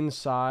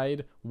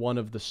inside one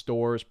of the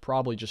stores,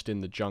 probably just in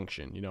the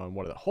junction, you know, in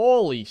one of the...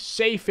 Holy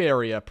safe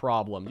area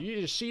problem.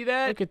 You just see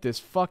that? Look at this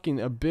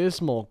fucking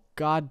abysmal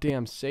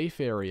goddamn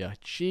safe area.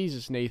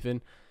 Jesus,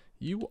 Nathan.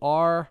 You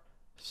are...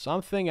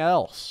 something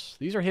else.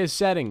 These are his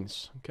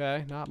settings,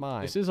 okay? Not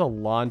mine. This is a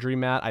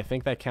laundromat. I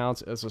think that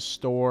counts as a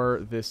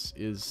store. This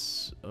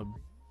is a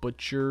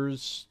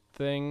butcher's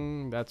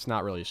thing. That's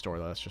not really a store,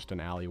 though. That's just an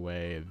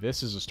alleyway.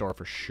 This is a store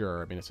for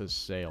sure. I mean, it says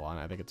sale on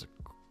it. I think it's a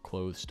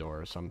clothes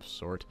store of some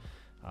sort.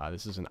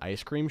 This is an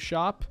ice cream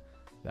shop.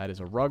 That is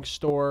a rug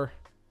store.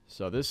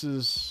 So this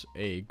is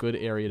a good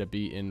area to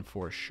be in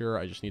for sure.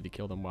 I just need to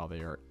kill them while they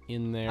are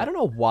in there. I don't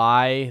know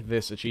why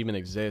this achievement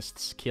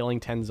exists, killing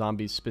 10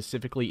 zombies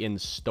specifically in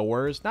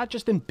stores, not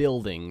just in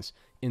buildings,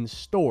 in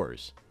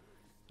stores.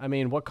 I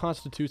mean, what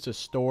constitutes a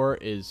store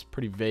is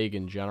pretty vague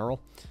in general,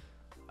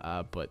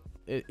 but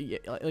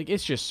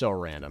it's just so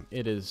random.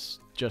 It is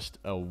just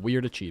a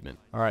weird achievement.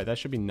 All right, that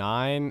should be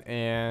 9,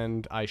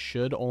 and I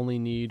should only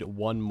need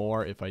 1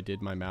 more if I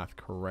did my math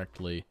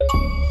correctly.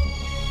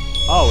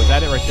 Oh, is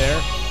that it right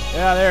there?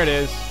 Yeah, there it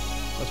is.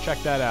 Let's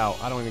check that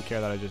out. I don't even care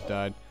that I just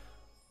died.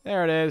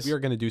 There it is. We are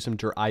going to do some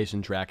Der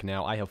Eisendrache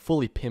now. I have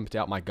fully pimped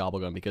out my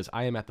Gobblegun because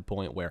I am at the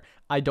point where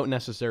I don't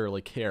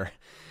necessarily care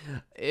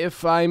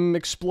if I'm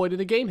exploiting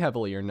the game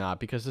heavily or not,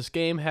 because this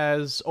game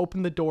has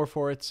opened the door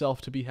for itself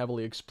to be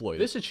heavily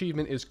exploited. This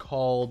achievement is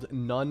called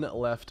None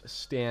Left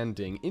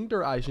Standing. In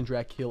Der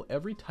Eisendrache, kill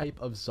every type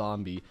of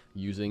zombie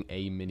using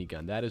a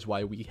minigun. That is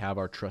why we have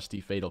our trusty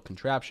fatal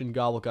contraption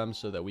Gobblegun,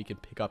 so that we can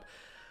pick up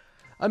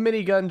a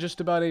minigun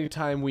just about any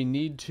time we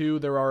need to.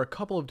 There are a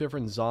couple of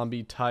different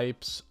zombie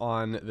types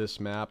on this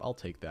map. I'll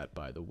take that,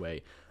 by the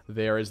way.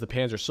 There is the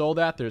Panzer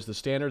Soldat, there's the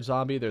standard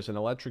zombie, there's an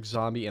electric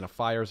zombie, and a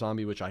fire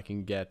zombie, which I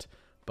can get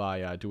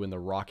by doing the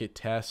rocket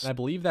test. And I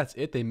believe that's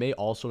it. They may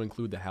also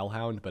include the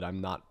Hellhound, but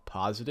I'm not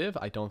positive.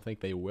 I don't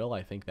think they will.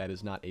 I think that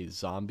is not a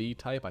zombie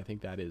type. I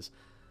think that is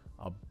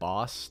a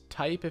boss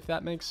type, if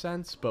that makes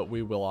sense, but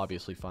we will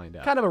obviously find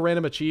out. Kind of a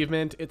random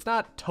achievement. It's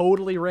not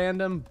totally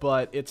random,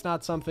 but it's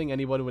not something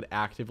anyone would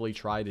actively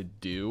try to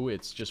do.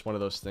 It's just one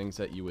of those things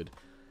that you would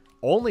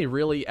only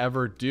really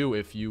ever do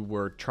if you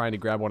were trying to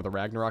grab one of the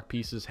Ragnarok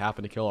pieces,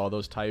 happen to kill all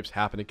those types,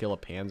 happen to kill a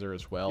Panzer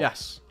as well.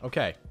 Yes.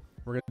 Okay.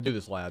 We're gonna do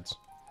this, lads.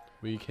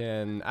 We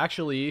can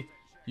actually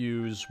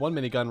use one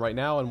minigun right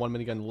now and one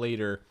minigun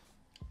later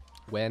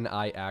when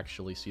I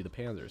actually see the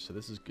Panzers, so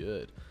this is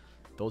good.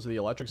 Those are the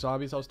electric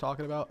zombies I was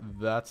talking about.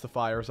 That's the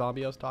fire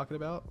zombie I was talking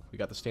about. We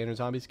got the standard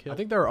zombies killed. I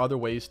think there are other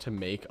ways to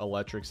make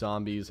electric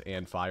zombies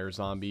and fire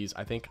zombies.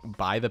 I think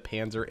by the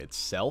Panzer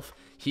itself,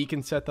 he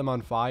can set them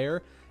on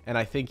fire, and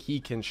I think he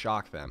can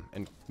shock them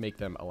and make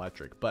them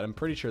electric. But I'm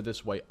pretty sure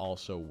this way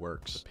also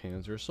works. The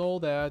Panzer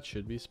Soldat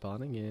should be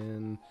spawning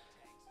in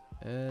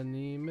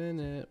any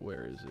minute.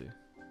 Where is he?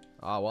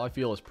 Ah, well, I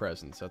feel his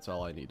presence. That's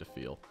all I need to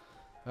feel.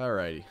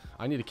 Alrighty.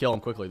 I need to kill him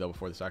quickly, though,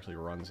 before this actually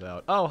runs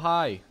out. Oh,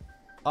 hi.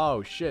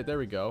 Oh, shit, there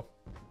we go.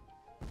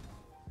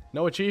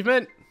 No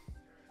achievement?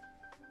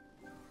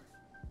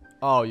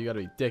 Oh, you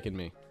gotta be dicking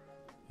me.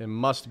 It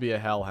must be a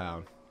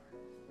Hellhound.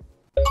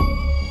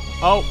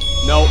 Oh,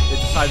 no, it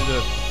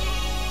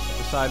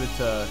decided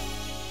to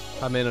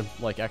come in,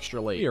 like, extra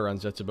late. Here on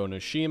Zetsubou no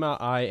Shima,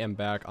 I am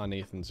back on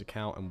Nathan's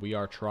account, and we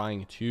are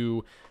trying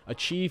to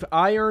achieve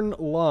Iron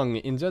Lung.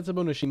 In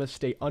Zetsubou no Shima,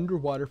 stay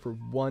underwater for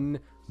 1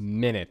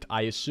 minute.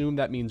 I assume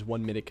that means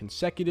 1 minute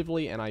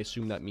consecutively, and I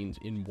assume that means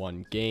in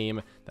one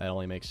game. That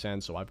only makes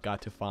sense, so I've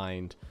got to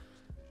find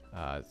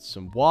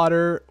some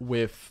water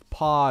with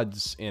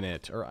pods in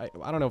it, or I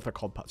don't know if they're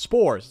called pods.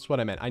 Spores, that's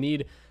what I meant. I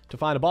need to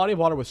find a body of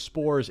water with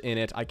spores in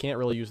it. I can't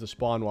really use the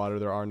spawn water.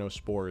 There are no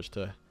spores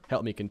to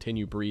help me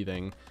continue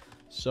breathing,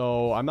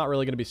 so I'm not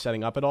really going to be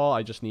setting up at all.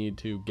 I just need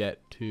to get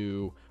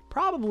to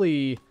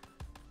probably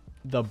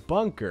the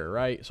bunker,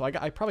 right? So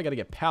I probably got to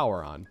get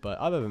power on, but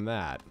other than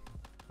that,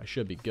 I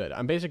should be good.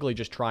 I'm basically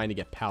just trying to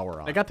get power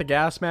on. I got the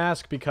gas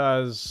mask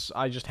because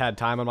I just had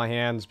time on my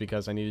hands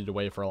because I needed to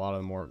wait for a lot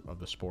of more of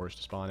the spores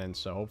to spawn in.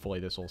 So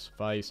hopefully this will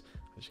suffice.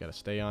 I just got to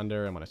stay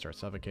under, and when I start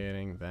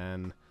suffocating,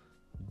 then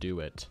do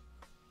it.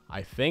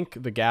 I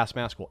think the gas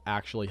mask will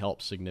actually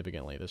help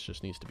significantly. This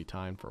just needs to be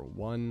timed for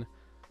 1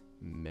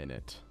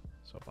 minute.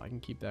 So if I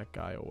can keep that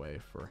guy away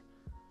for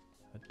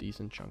a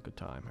decent chunk of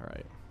time. All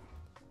right.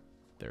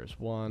 There's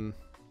one.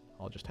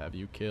 I'll just have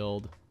you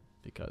killed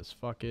because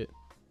fuck it.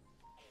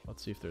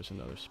 Let's see if there's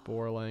another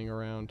spore laying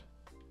around.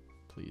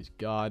 Please,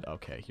 God.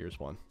 Okay, here's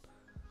one.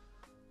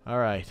 All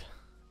right.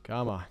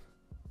 Come on.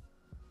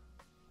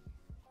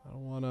 I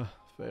don't want to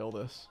fail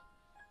this.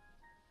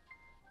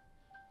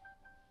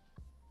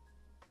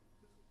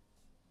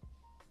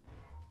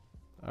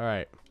 All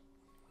right.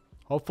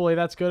 Hopefully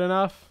that's good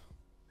enough.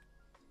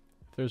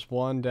 If there's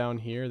one down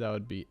here, that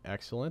would be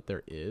excellent.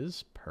 There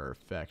is.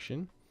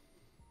 Perfection.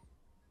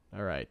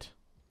 All right.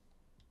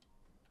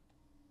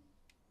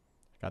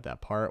 Got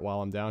that part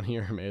while I'm down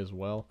here. May as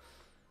well.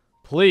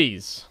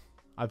 Please.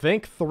 I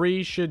think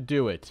 3 should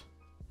do it.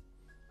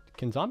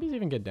 Can zombies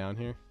even get down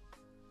here?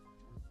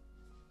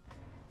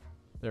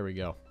 There we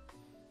go.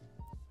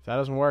 If that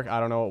doesn't work, I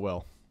don't know what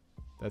will.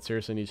 That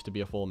seriously needs to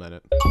be a full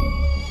minute.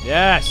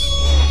 Yes!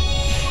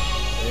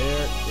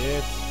 There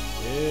it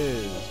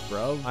is,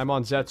 bro. I'm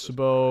on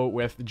Zetsubou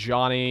with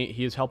Johnny.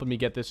 He is helping me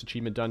get this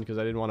achievement done because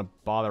I didn't want to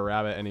bother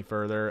Rabbit any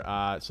further.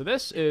 So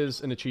this is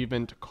an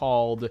achievement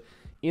called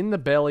In the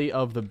Belly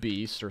of the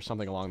Beast, or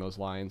something along those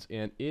lines,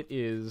 and it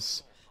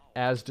is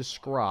as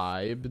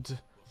described.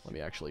 Let me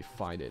actually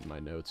find it in my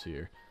notes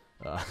here.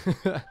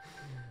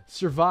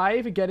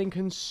 Survive getting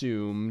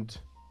consumed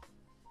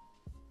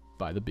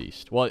by the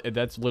beast. Well,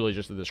 that's literally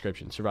just the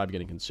description. Survive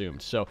getting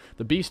consumed. So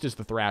the beast is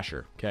the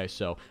Thrasher. Okay,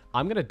 so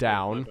I'm gonna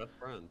down,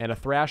 and a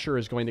Thrasher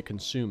is going to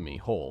consume me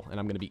whole, and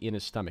I'm gonna be in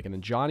his stomach, and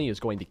then Johnny is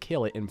going to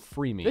kill it and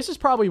free me. This is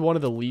probably one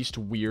of the least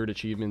weird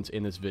achievements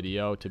in this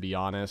video, to be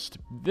honest.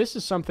 This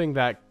is something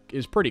that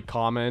is pretty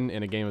common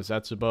in a game of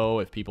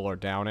Zetsubou if people are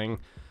downing.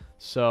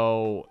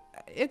 So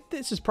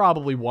this is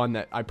probably one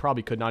that I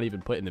probably could not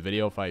even put in the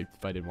video if I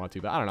didn't want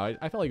to. But I don't know.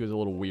 I felt like it was a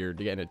little weird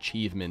to get an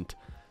achievement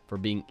for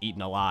being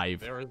eaten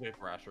alive. There is a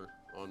Thrasher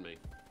on me.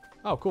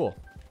 Oh, cool.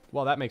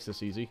 Well, that makes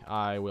this easy.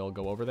 I will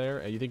go over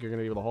there. You think you're going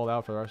to be able to hold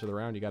out for the rest of the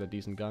round? You got a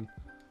decent gun?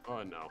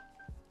 Oh, no.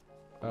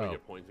 I'm gonna Oh.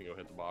 get points and go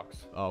hit the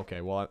box. Oh,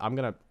 okay. Well, I'm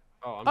gonna.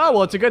 Oh, I'm Oh, done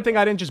well, it's a now. good thing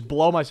I didn't just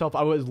blow myself.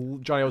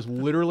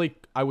 Johnny,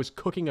 I was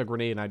cooking a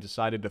grenade and I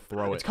decided to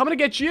throw it. It's coming to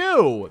get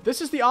you!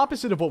 This is the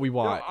opposite of what we Yo,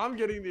 want. I'm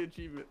getting the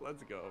achievement.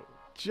 Let's go.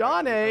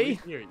 Johnny! At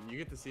least here, you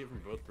get to see it from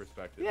both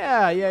perspectives.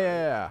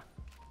 Yeah.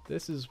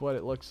 This is what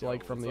it looks Yo,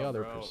 like from what's the up,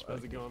 other bro? How's it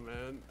perspective. going,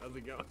 man? How's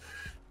it going?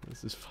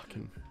 This is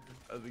fucking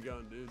How's it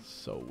going, dude?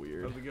 so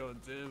weird. How's it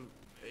going, Tim?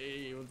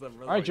 Hey, what's up,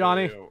 brother? All right,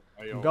 Johnny.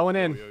 I'm going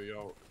in.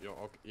 Yo.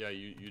 Okay. Yeah,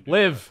 you do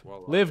Live! that.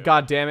 Well, Live, yeah.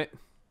 goddammit.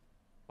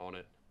 On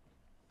it.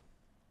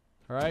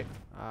 Alright?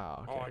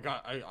 Oh, okay. Oh,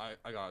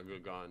 I got a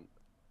good gun.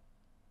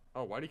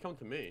 Oh, why'd he come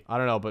to me? I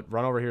don't know, but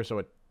run over here so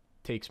it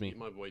takes me. Meet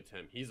my boy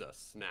Tim. He's a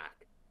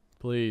snack.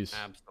 Please.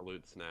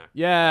 Absolute snack.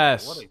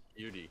 Yes! What a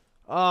cutie.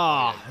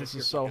 Oh, yeah, this get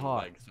your is so fucking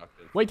hot. leg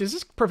sucked in. Wait, does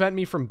this prevent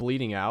me from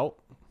bleeding out?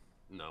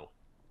 No.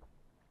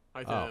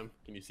 Hi, Oh. Tim.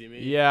 Can you see me?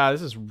 Yeah,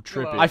 this is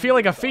trippy. Hello. I feel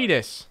like a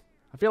fetus.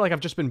 I feel like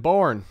I've just been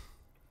born.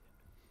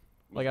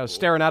 Like I was Cool.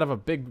 staring out of a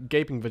big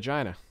gaping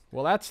vagina.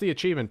 Well, that's the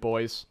achievement,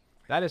 boys.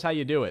 That is how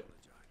you do it.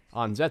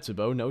 On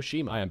Zetsubo no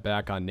Shima. I am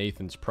back on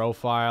Nathan's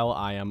profile.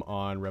 I am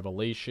on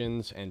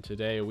Revelations, and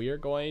today we are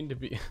going to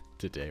be...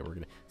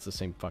 It's the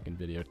same fucking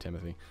video,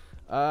 Timothy.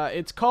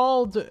 It's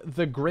called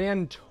The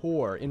Grand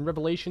Tour. In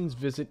Revelations,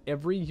 visit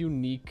every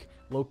unique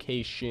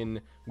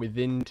location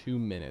within 2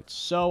 minutes.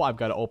 So I've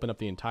got to open up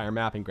the entire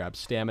map and grab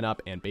stamina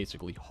up and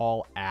basically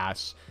haul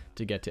ass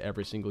to get to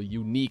every single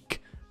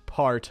unique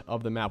part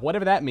of the map.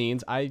 Whatever that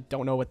means. I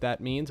don't know what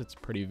that means. It's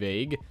pretty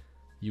vague.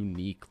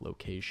 Unique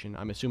location.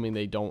 I'm assuming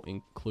they don't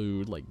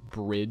include, like,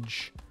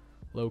 bridge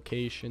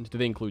locations. Do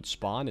they include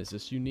spawn? Is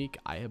this unique?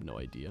 I have no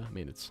idea. I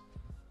mean, it's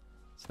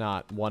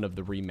not one of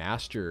the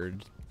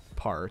remastered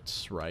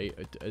parts, right?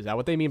 Is that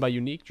what they mean by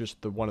unique?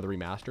 Just one of the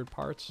remastered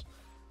parts?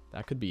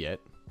 That could be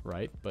it,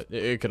 right? But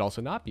it could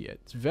also not be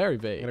it. It's very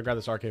vague. I'm gonna grab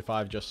this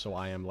RK5 just so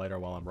I am later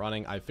while I'm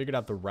running. I figured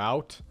out the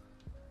route.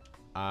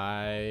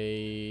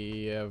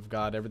 I have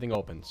got everything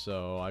open,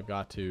 so I've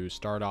got to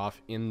start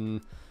off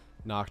in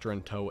Nocturne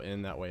and tow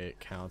in. That way it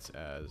counts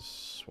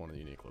as one of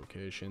the unique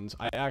locations.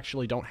 I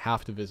actually don't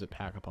have to visit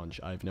Pack-a-Punch,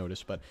 I've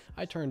noticed, but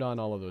I turned on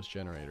all of those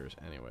generators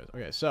anyways.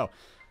 Okay, so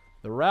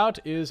the route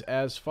is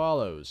as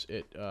follows.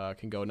 It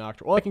can go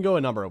Nocturne. Well, it can go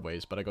a number of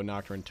ways, but I go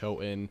Nocturne, tow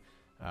in,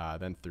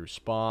 then through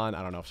Spawn.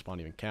 I don't know if Spawn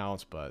even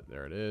counts, but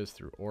there it is.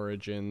 Through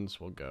Origins,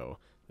 we'll go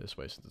this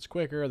way since it's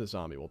quicker. The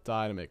zombie will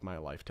die to make my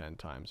life 10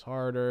 times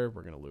harder.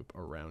 We're going to loop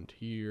around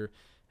here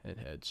and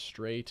head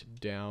straight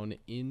down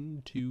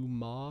into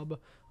Mob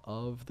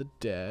of the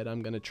Dead.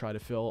 I'm going to try to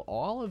fill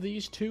all of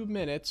these 2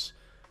 minutes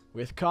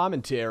with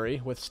commentary.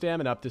 With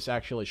stamina up, this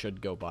actually should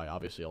go by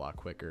obviously a lot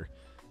quicker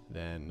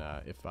than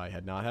if I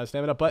had not had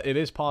stamina up. But it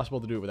is possible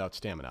to do it without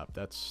stamina up.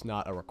 That's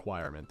not a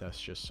requirement.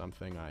 That's just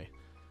something I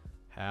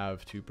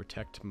have to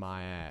protect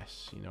my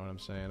ass. You know what I'm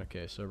saying?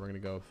 Okay, so we're going to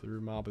go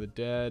through Mob of the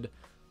Dead,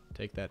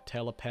 take that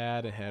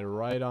telepad, and head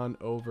right on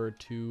over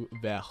to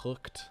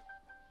Verrucht.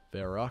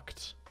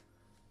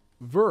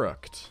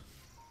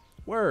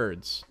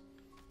 Words.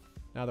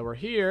 Now that we're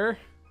here,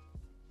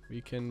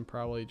 we can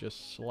probably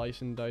just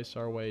slice and dice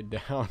our way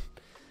down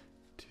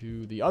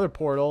to the other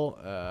portal,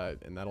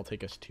 and that'll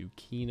take us to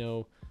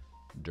Kino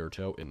der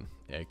Toten,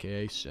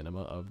 aka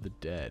Cinema of the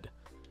Dead.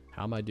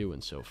 How am I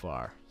doing so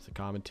far? Is the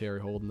commentary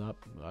holding up?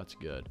 Well, that's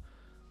good.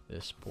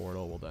 This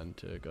portal will then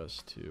take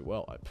us to,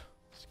 well,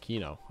 it's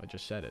Kino. I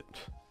just said it.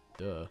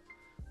 Duh.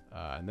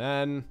 And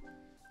then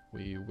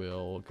we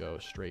will go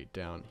straight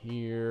down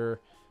here.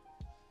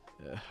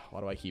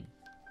 Why do I keep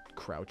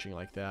crouching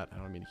like that? I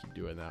don't mean to keep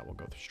doing that. We'll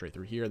go straight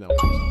through here, and then we'll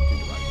do the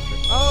right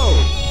straight.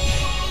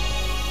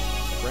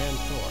 Oh! Grand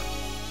Tour.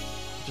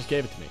 Just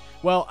gave it to me.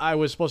 Well, I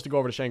was supposed to go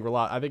over to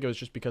Shangri-La. I think it was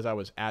just because I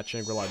was at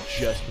Shangri-La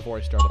just before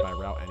I started my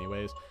route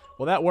anyways.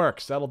 Well, that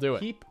works. That'll do it.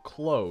 Keep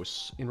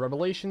close. In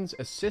Revelations,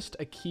 assist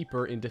a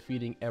keeper in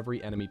defeating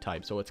every enemy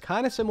type. So it's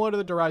kind of similar to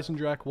the Horizon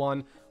Direct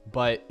one,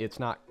 but it's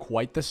not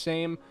quite the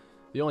same.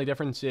 The only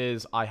difference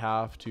is I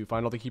have to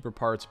find all the keeper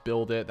parts,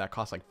 build it. That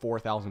costs like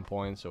 4,000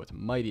 points, so it's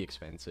mighty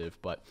expensive.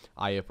 But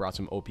I have brought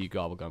some OP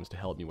Gobblegums to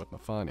help me with my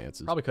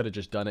finances. Probably could have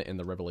just done it in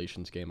the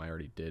Revelations game. I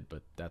already did,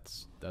 but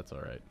that's all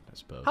right, I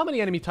suppose. How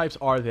many enemy types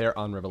are there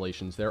on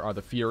Revelations? There are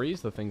the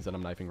Furies, the things that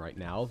I'm knifing right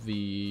now.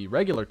 The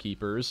regular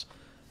keepers,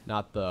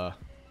 not the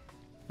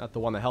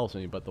one that helps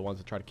me, but the ones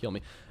that try to kill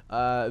me.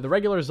 The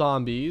regular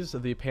zombies,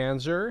 the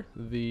Panzer,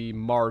 the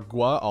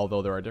Margwa,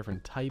 although there are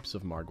different types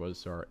of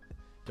Margwas. There are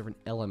different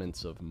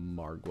elements of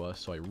Margwa,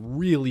 so I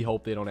really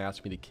hope they don't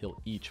ask me to kill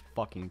each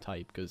fucking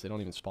type, because they don't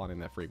even spawn in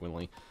that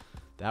frequently.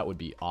 That would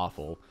be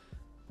awful.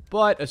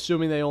 But,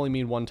 assuming they only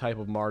mean one type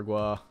of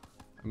Margwa,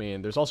 I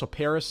mean, there's also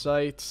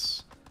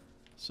parasites.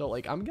 So,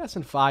 like, I'm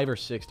guessing 5 or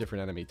 6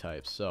 different enemy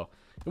types, so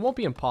it won't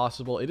be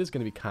impossible. It is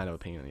going to be kind of a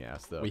pain in the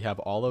ass, though. We have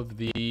all of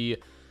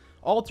the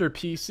altar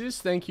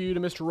pieces. Thank you to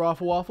Mr.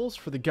 Raffle Waffles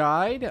for the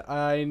guide.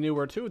 I knew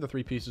where 2 of the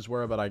 3 pieces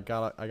were, but I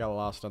got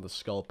lost on the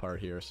skull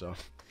part here, so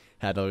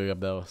had to look up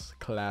those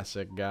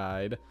classic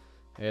guide.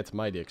 It's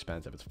mighty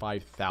expensive. It's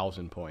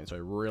 5,000 points, so I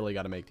really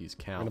got to make these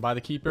count. We're going to buy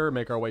the Keeper,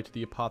 make our way to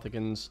the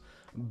Apothecan's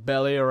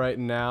belly right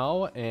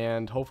now,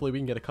 and hopefully we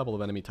can get a couple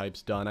of enemy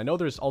types done. I know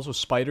there's also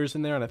spiders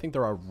in there, and I think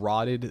there are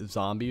rotted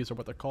zombies, or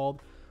what they're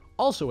called,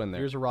 also in there.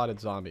 Here's a rotted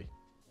zombie.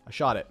 I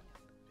shot it.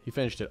 He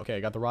finished it. Okay, I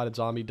got the rotted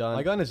zombie done.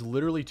 My gun is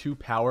literally too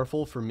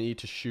powerful for me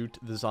to shoot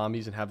the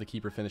zombies and have the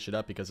Keeper finish it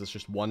up because it's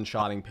just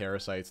one-shotting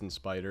parasites and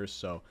spiders,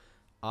 so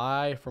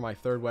for my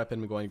third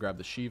weapon, I'm going to grab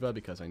the Shiva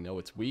because I know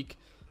it's weak.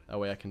 That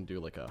way I can do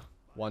like a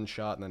one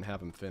shot and then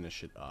have him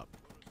finish it up.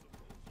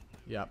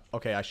 Yep.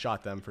 Okay, I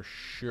shot them for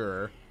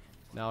sure.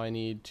 Now I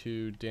need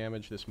to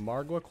damage this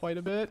Margwa quite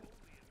a bit.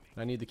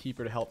 I need the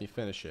Keeper to help me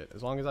finish it.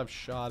 As long as I've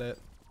shot it,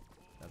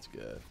 that's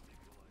good.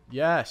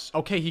 Yes.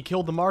 Okay, he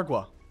killed the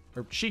Margwa.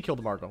 Or she killed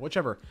the Margwa,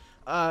 whichever.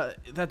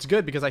 That's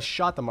good because I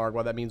shot the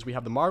Margwa. That means we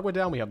have the Margwa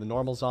down, we have the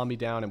normal zombie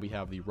down, and we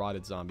have the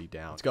rotted zombie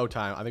down. It's go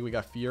time. I think we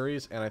got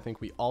Furies, and I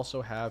think we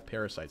also have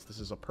Parasites.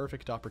 This is a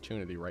perfect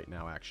opportunity right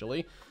now,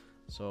 actually.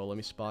 So let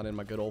me spawn in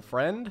my good old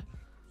friend.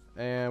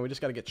 And we just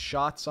got to get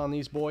shots on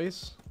these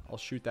boys. I'll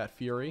shoot that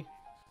Fury.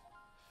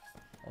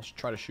 I'll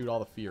try to shoot all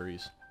the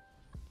Furies.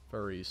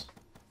 Furries.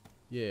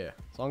 Yeah.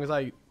 As long as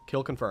I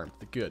kill confirmed.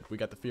 Good. We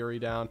got the Fury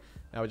down.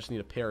 Now we just need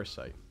a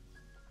Parasite.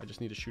 I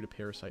just need to shoot a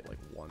Parasite like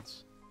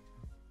once.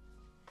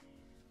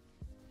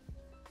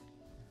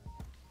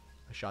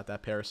 I shot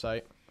that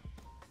Parasite.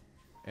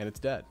 And it's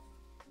dead.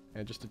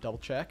 And just to double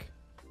check.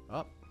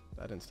 Oh,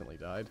 that instantly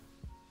died.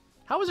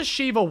 How is a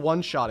Shiva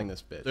one-shotting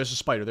this bitch? There's a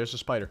spider. There's a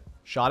spider.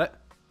 Shot it.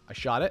 I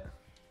shot it.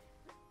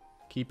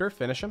 Keeper.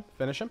 Finish him.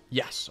 Finish him.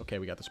 Yes. Okay,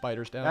 we got the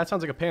spiders down. That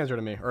sounds like a Panzer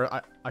to me.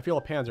 Or I feel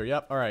a Panzer.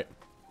 Yep. All right.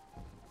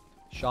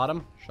 Shot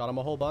him. Shot him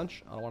a whole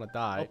bunch. I don't want to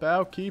die. Help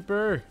out,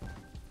 Keeper.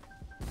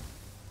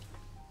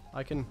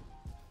 I can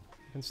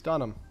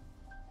stun him.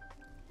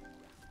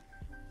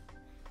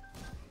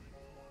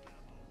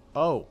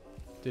 Oh.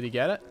 Did he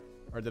get it?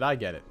 Or did I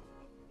get it?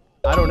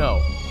 I don't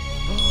know.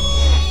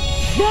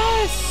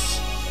 Yes!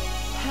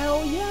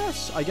 Hell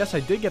yes! I guess I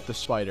did get the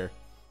spider.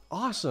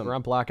 Awesome. We're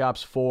on Black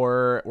Ops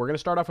 4. We're going to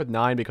start off with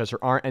 9 because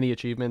there aren't any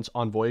achievements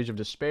on Voyage of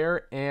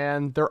Despair,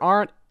 and there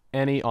aren't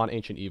any on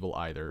Ancient Evil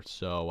either.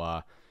 So,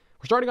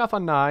 we're starting off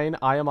on 9.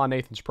 I am on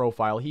Nathan's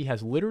profile. He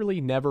has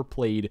literally never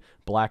played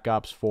Black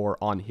Ops 4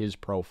 on his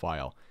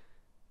profile.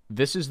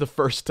 This is the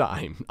first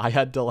time I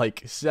had to,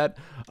 like, set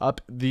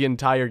up the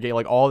entire game,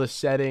 like, all the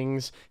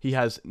settings. He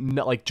has,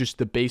 like, just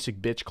the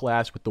basic bitch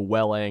class with the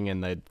welling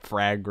and the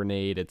frag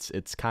grenade.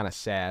 It's kind of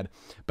sad.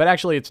 But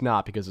actually, it's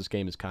not, because this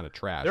game is kind of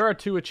trash. There are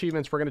 2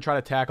 achievements we're going to try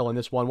to tackle in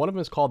this one. One of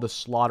them is called the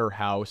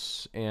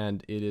Slaughterhouse,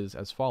 and it is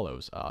as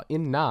follows.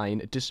 In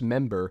 9,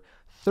 dismember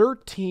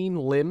 13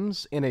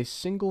 limbs in a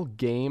single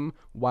game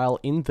while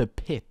in the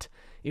pit.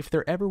 If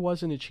there ever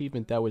was an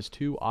achievement that was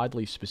too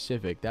oddly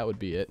specific, that would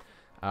be it.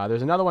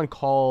 There's another one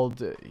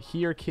called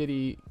Here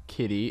Kitty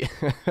Kitty.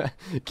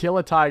 Kill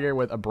a tiger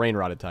with a brain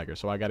rotted tiger.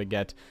 So I got to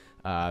get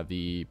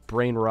the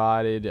brain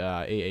rotted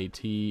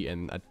AAT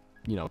and,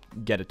 you know,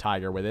 get a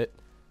tiger with it.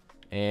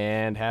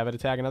 And have it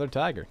attack another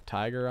tiger.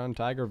 Tiger on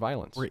tiger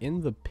violence. We're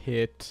in the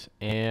pit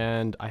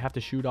and I have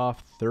to shoot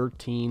off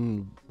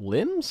 13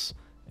 limbs?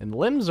 And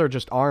limbs are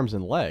just arms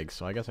and legs,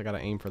 so I guess I gotta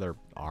aim for their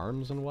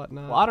arms and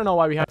whatnot. Well, I don't know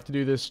why we have to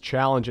do this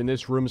challenge in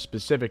this room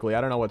specifically.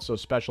 I don't know what's so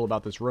special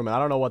about this room, and I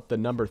don't know what the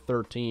number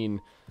 13...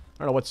 I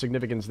don't know what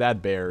significance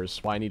that bears,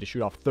 why I need to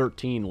shoot off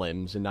 13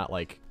 limbs and not,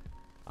 like,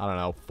 I don't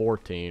know,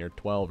 14 or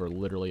 12 or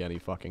literally any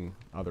fucking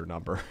other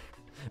number.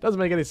 It doesn't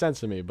make any sense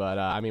to me, but,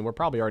 I mean, we're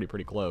probably already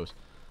pretty close.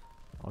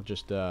 I'll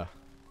just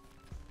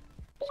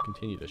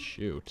continue to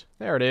shoot.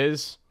 There it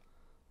is.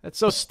 That's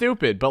so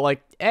stupid, but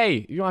like,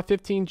 hey, you want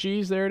 15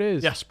 Gs? There it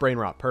is. Yes, brain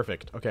rot.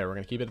 Perfect. Okay, we're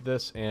going to keep it at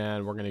this,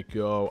 and we're going to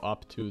go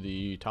up to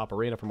the top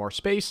arena for more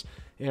space,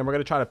 and we're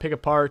going to try to pick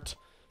apart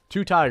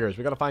 2 tigers.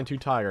 We got to find 2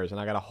 tigers, and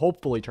I got to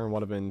hopefully turn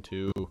one of them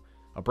into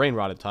a brain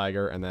rotted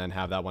tiger, and then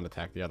have that one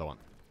attack the other one.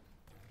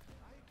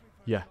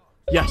 Yeah.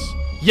 Yes.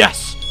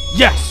 Yes.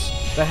 Yes!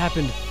 That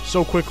happened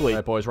so quickly. All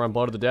right, boys, we're on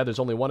Blood of the Dead. There's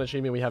only one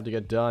achievement we have to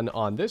get done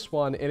on this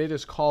one, and it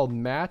is called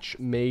Match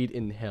Made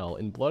in Hell.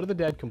 In Blood of the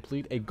Dead,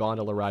 complete a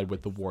gondola ride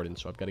with the Warden.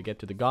 So I've got to get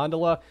to the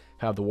gondola,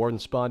 have the Warden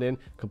spawn in,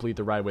 complete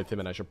the ride with him,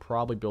 and I should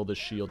probably build a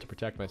shield to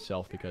protect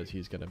myself because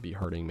he's going to be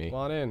hurting me. Come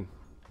on in.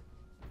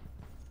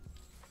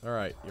 All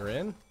right, you're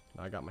in.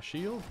 I got my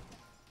shield.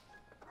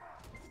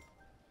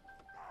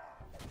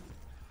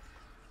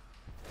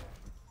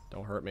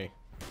 Don't hurt me.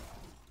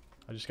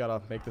 I just got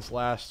to make this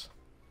last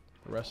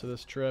the rest of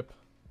this trip.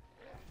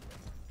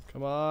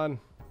 Come on.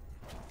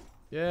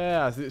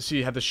 Yeah,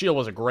 see, the shield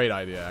was a great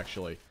idea,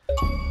 actually.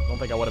 I don't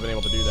think I would have been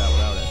able to do that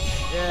without it.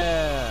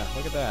 Yeah,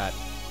 look at that.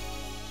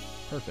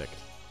 Perfect.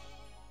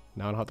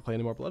 Now I don't have to play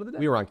any more Blood of the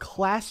Dead. We are on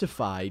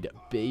Classified,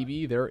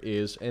 baby. There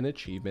is an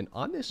achievement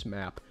on this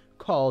map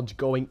called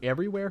Going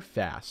Everywhere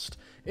Fast.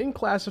 In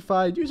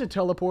Classified, use a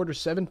teleporter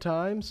 7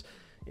 times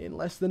in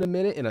less than a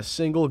minute in a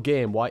single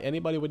game. Why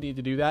anybody would need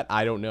to do that,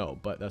 I don't know,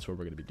 but that's what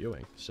we're going to be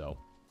doing. So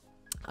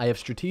I have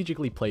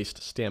strategically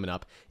placed Stamina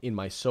up in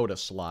my soda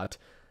slot,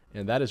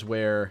 and that is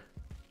where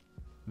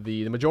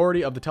The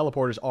majority of the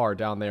teleporters are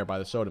down there by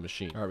the soda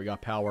machine. All right, we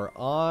got power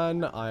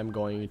on. I'm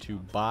going to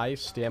buy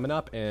stamina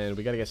up, and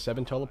we got to get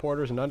 7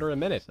 teleporters in under a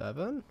minute.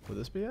 7? Would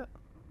this be it?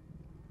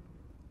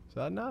 Is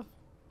that enough?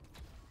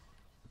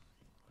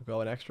 We'll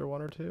go an extra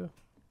 1 or 2.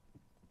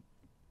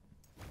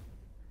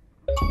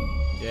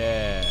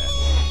 Yeah.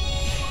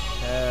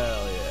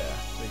 Hell yeah.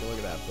 Take a look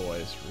at that,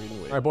 boys.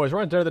 Reading All right, boys,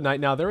 we're on Dead of the Night.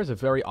 Now, there is a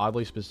very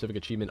oddly specific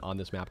achievement on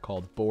this map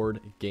called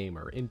Bored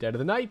Gamer. In Dead of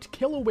the Night,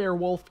 kill a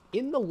werewolf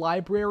in the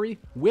library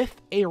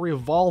with a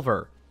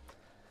revolver.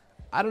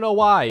 I don't know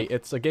why.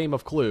 It's a game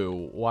of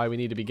Clue, why we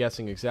need to be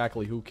guessing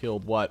exactly who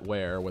killed what,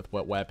 where, with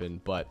what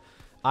weapon, but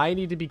I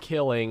need to be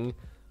killing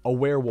a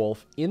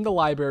werewolf in the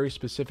library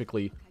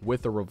specifically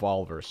with a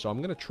revolver. So I'm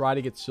going to try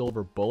to get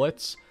silver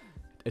bullets,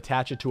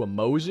 attach it to a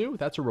Mozu,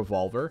 that's a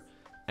revolver,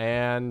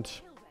 and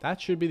that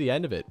should be the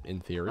end of it, in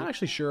theory. I'm not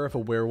actually sure if a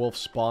werewolf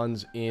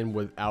spawns in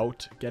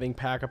without getting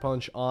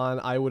Pack-a-Punch on.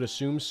 I would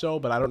assume so,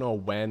 but I don't know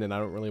when, and I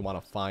don't really want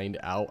to find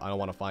out. I don't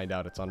want to find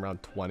out. It's on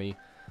round 20.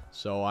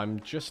 So I'm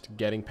just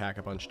getting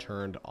Pack-a-Punch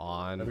turned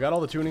on. I've got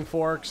all the tuning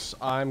forks.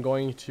 I'm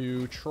going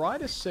to try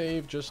to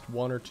save just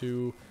 1 or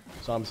 2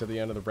 zombies at the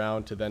end of the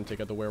round to then take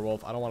out the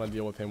werewolf. I don't want to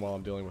deal with him while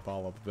I'm dealing with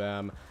all of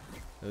them.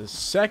 The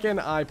second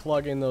I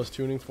plug in those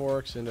tuning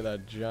forks into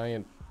that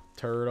giant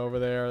turd over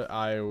there,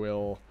 I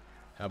will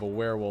have a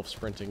werewolf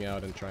sprinting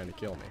out and trying to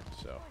kill me.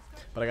 So,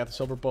 but I got the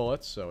silver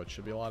bullets, so it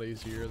should be a lot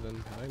easier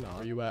than I know.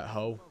 Where you at,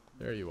 ho?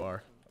 There you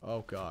are.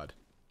 Oh god,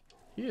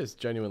 he is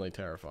genuinely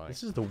terrifying.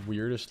 This is the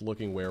weirdest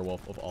looking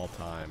werewolf of all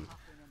time.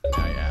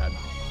 May I add?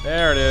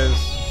 There it is.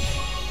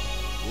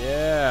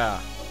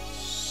 Yeah,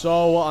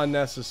 so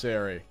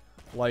unnecessary.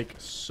 Like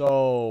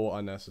so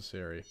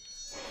unnecessary.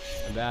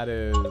 And that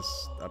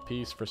is a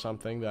piece for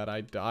something that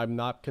I'm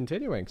not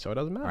continuing, so it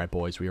doesn't matter. All right,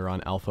 boys, we are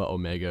on Alpha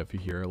Omega. If you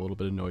hear a little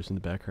bit of noise in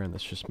the background,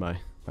 that's just my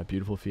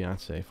beautiful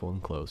fiance, full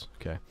in clothes.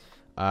 Okay.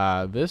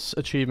 This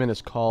achievement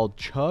is called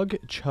Chug,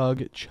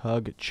 Chug,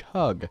 Chug,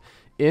 Chug.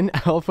 In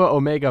Alpha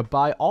Omega,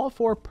 buy all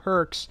 4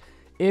 perks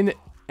in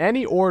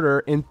any order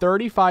in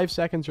 35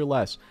 seconds or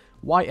less.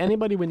 Why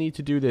anybody would need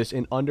to do this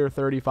in under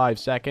 35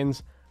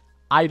 seconds,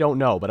 I don't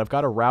know, but I've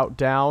got a route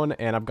down,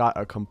 and I've got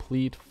a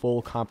complete,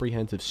 full,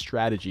 comprehensive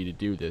strategy to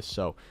do this,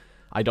 so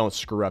I don't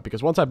screw up.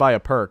 Because once I buy a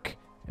perk,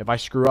 if I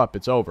screw up,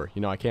 it's over.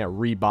 You know, I can't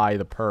rebuy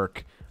the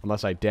perk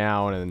unless I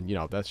down, and, you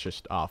know, that's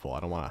just awful.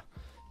 I don't want to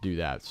do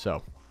that.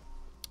 So,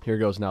 here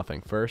goes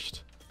nothing.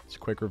 First, it's a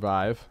quick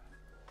revive.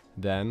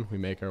 Then, we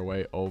make our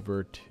way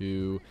over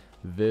to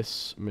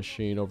this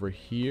machine over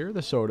here,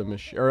 the soda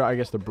machine, or I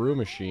guess the brew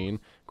machine.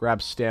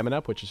 Grab stamina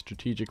up, which is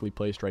strategically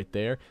placed right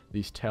there.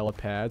 These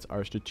telepads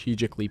are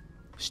strategically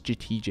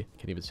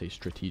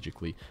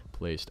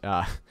placed.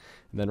 And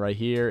then right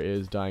here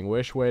is Dying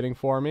Wish waiting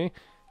for me.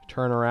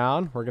 Turn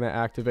around. We're going to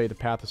activate the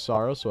Path of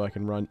Sorrow so I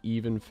can run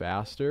even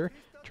faster.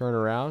 Turn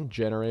around.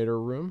 Generator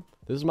room.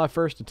 This is my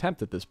first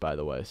attempt at this, by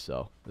the way,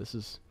 so this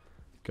is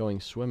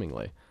going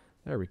swimmingly.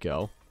 There we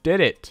go.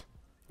 Did it!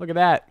 Look at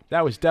that.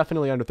 That was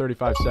definitely under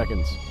 35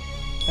 seconds.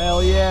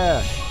 Hell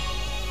yeah.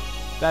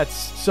 That's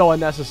so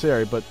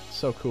unnecessary, but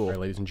so cool. All right,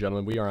 ladies and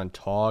gentlemen, we are on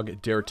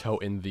Tog der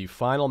Toten, the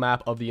final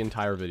map of the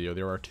entire video.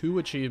 There are 2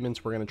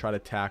 achievements we're going to try to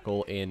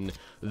tackle in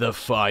the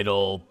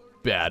final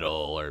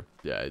battle, or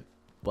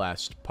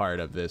last part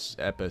of this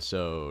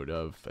episode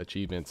of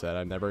achievements that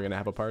I'm never going to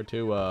have a part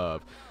 2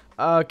 of.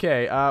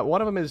 Okay, one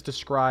of them is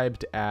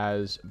described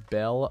as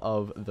Bell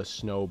of the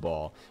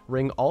Snowball.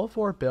 Ring all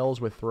 4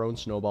 bells with thrown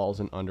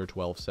snowballs in under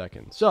 12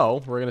 seconds.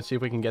 So, we're going to see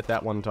if we can get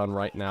that one done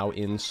right now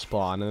in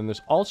spawn. And then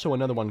there's also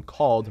another one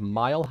called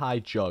Mile High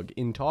Jug.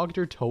 In Tog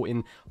der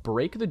Toten,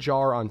 break the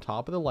jar on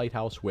top of the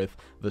lighthouse with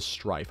the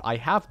strife. I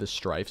have the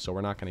strife, so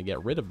we're not going to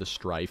get rid of the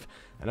strife.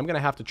 And I'm going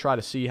to have to try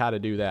to see how to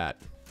do that.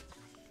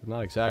 I'm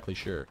not exactly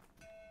sure.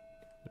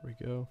 There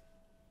we go.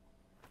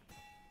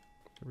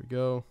 There we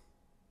go.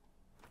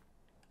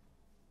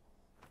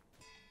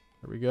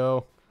 There we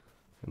go.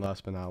 And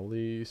last but not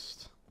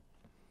least,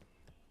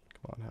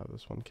 come on, have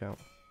this one count.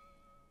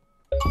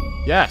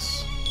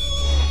 Yes!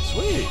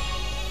 Sweet!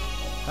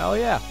 Hell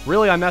yeah.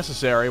 Really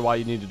unnecessary why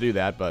you need to do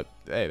that, but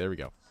hey, there we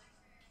go.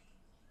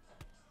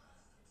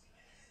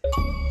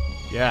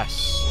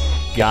 Yes!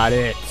 Got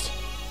it!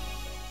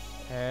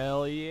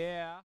 Hell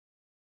yeah!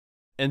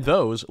 And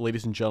those,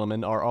 ladies and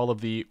gentlemen, are all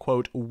of the,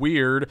 quote,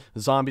 weird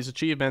zombies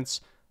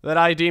achievements that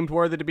I deemed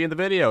worthy to be in the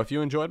video. If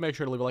you enjoyed, make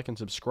sure to leave a like and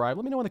subscribe.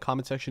 Let me know in the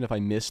comment section if I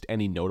missed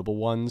any notable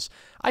ones.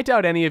 I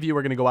doubt any of you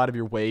are going to go out of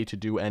your way to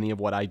do any of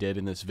what I did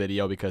in this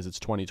video because it's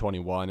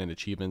 2021 and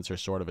achievements are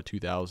sort of a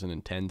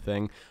 2010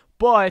 thing.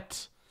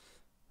 But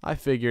I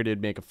figured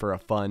it'd make for a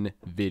fun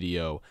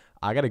video.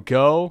 I gotta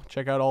go.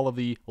 Check out all of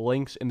the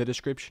links in the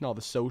description, all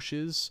the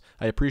socials.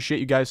 I appreciate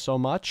you guys so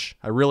much.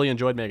 I really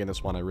enjoyed making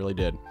this one. I really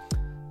did.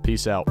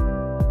 Peace out.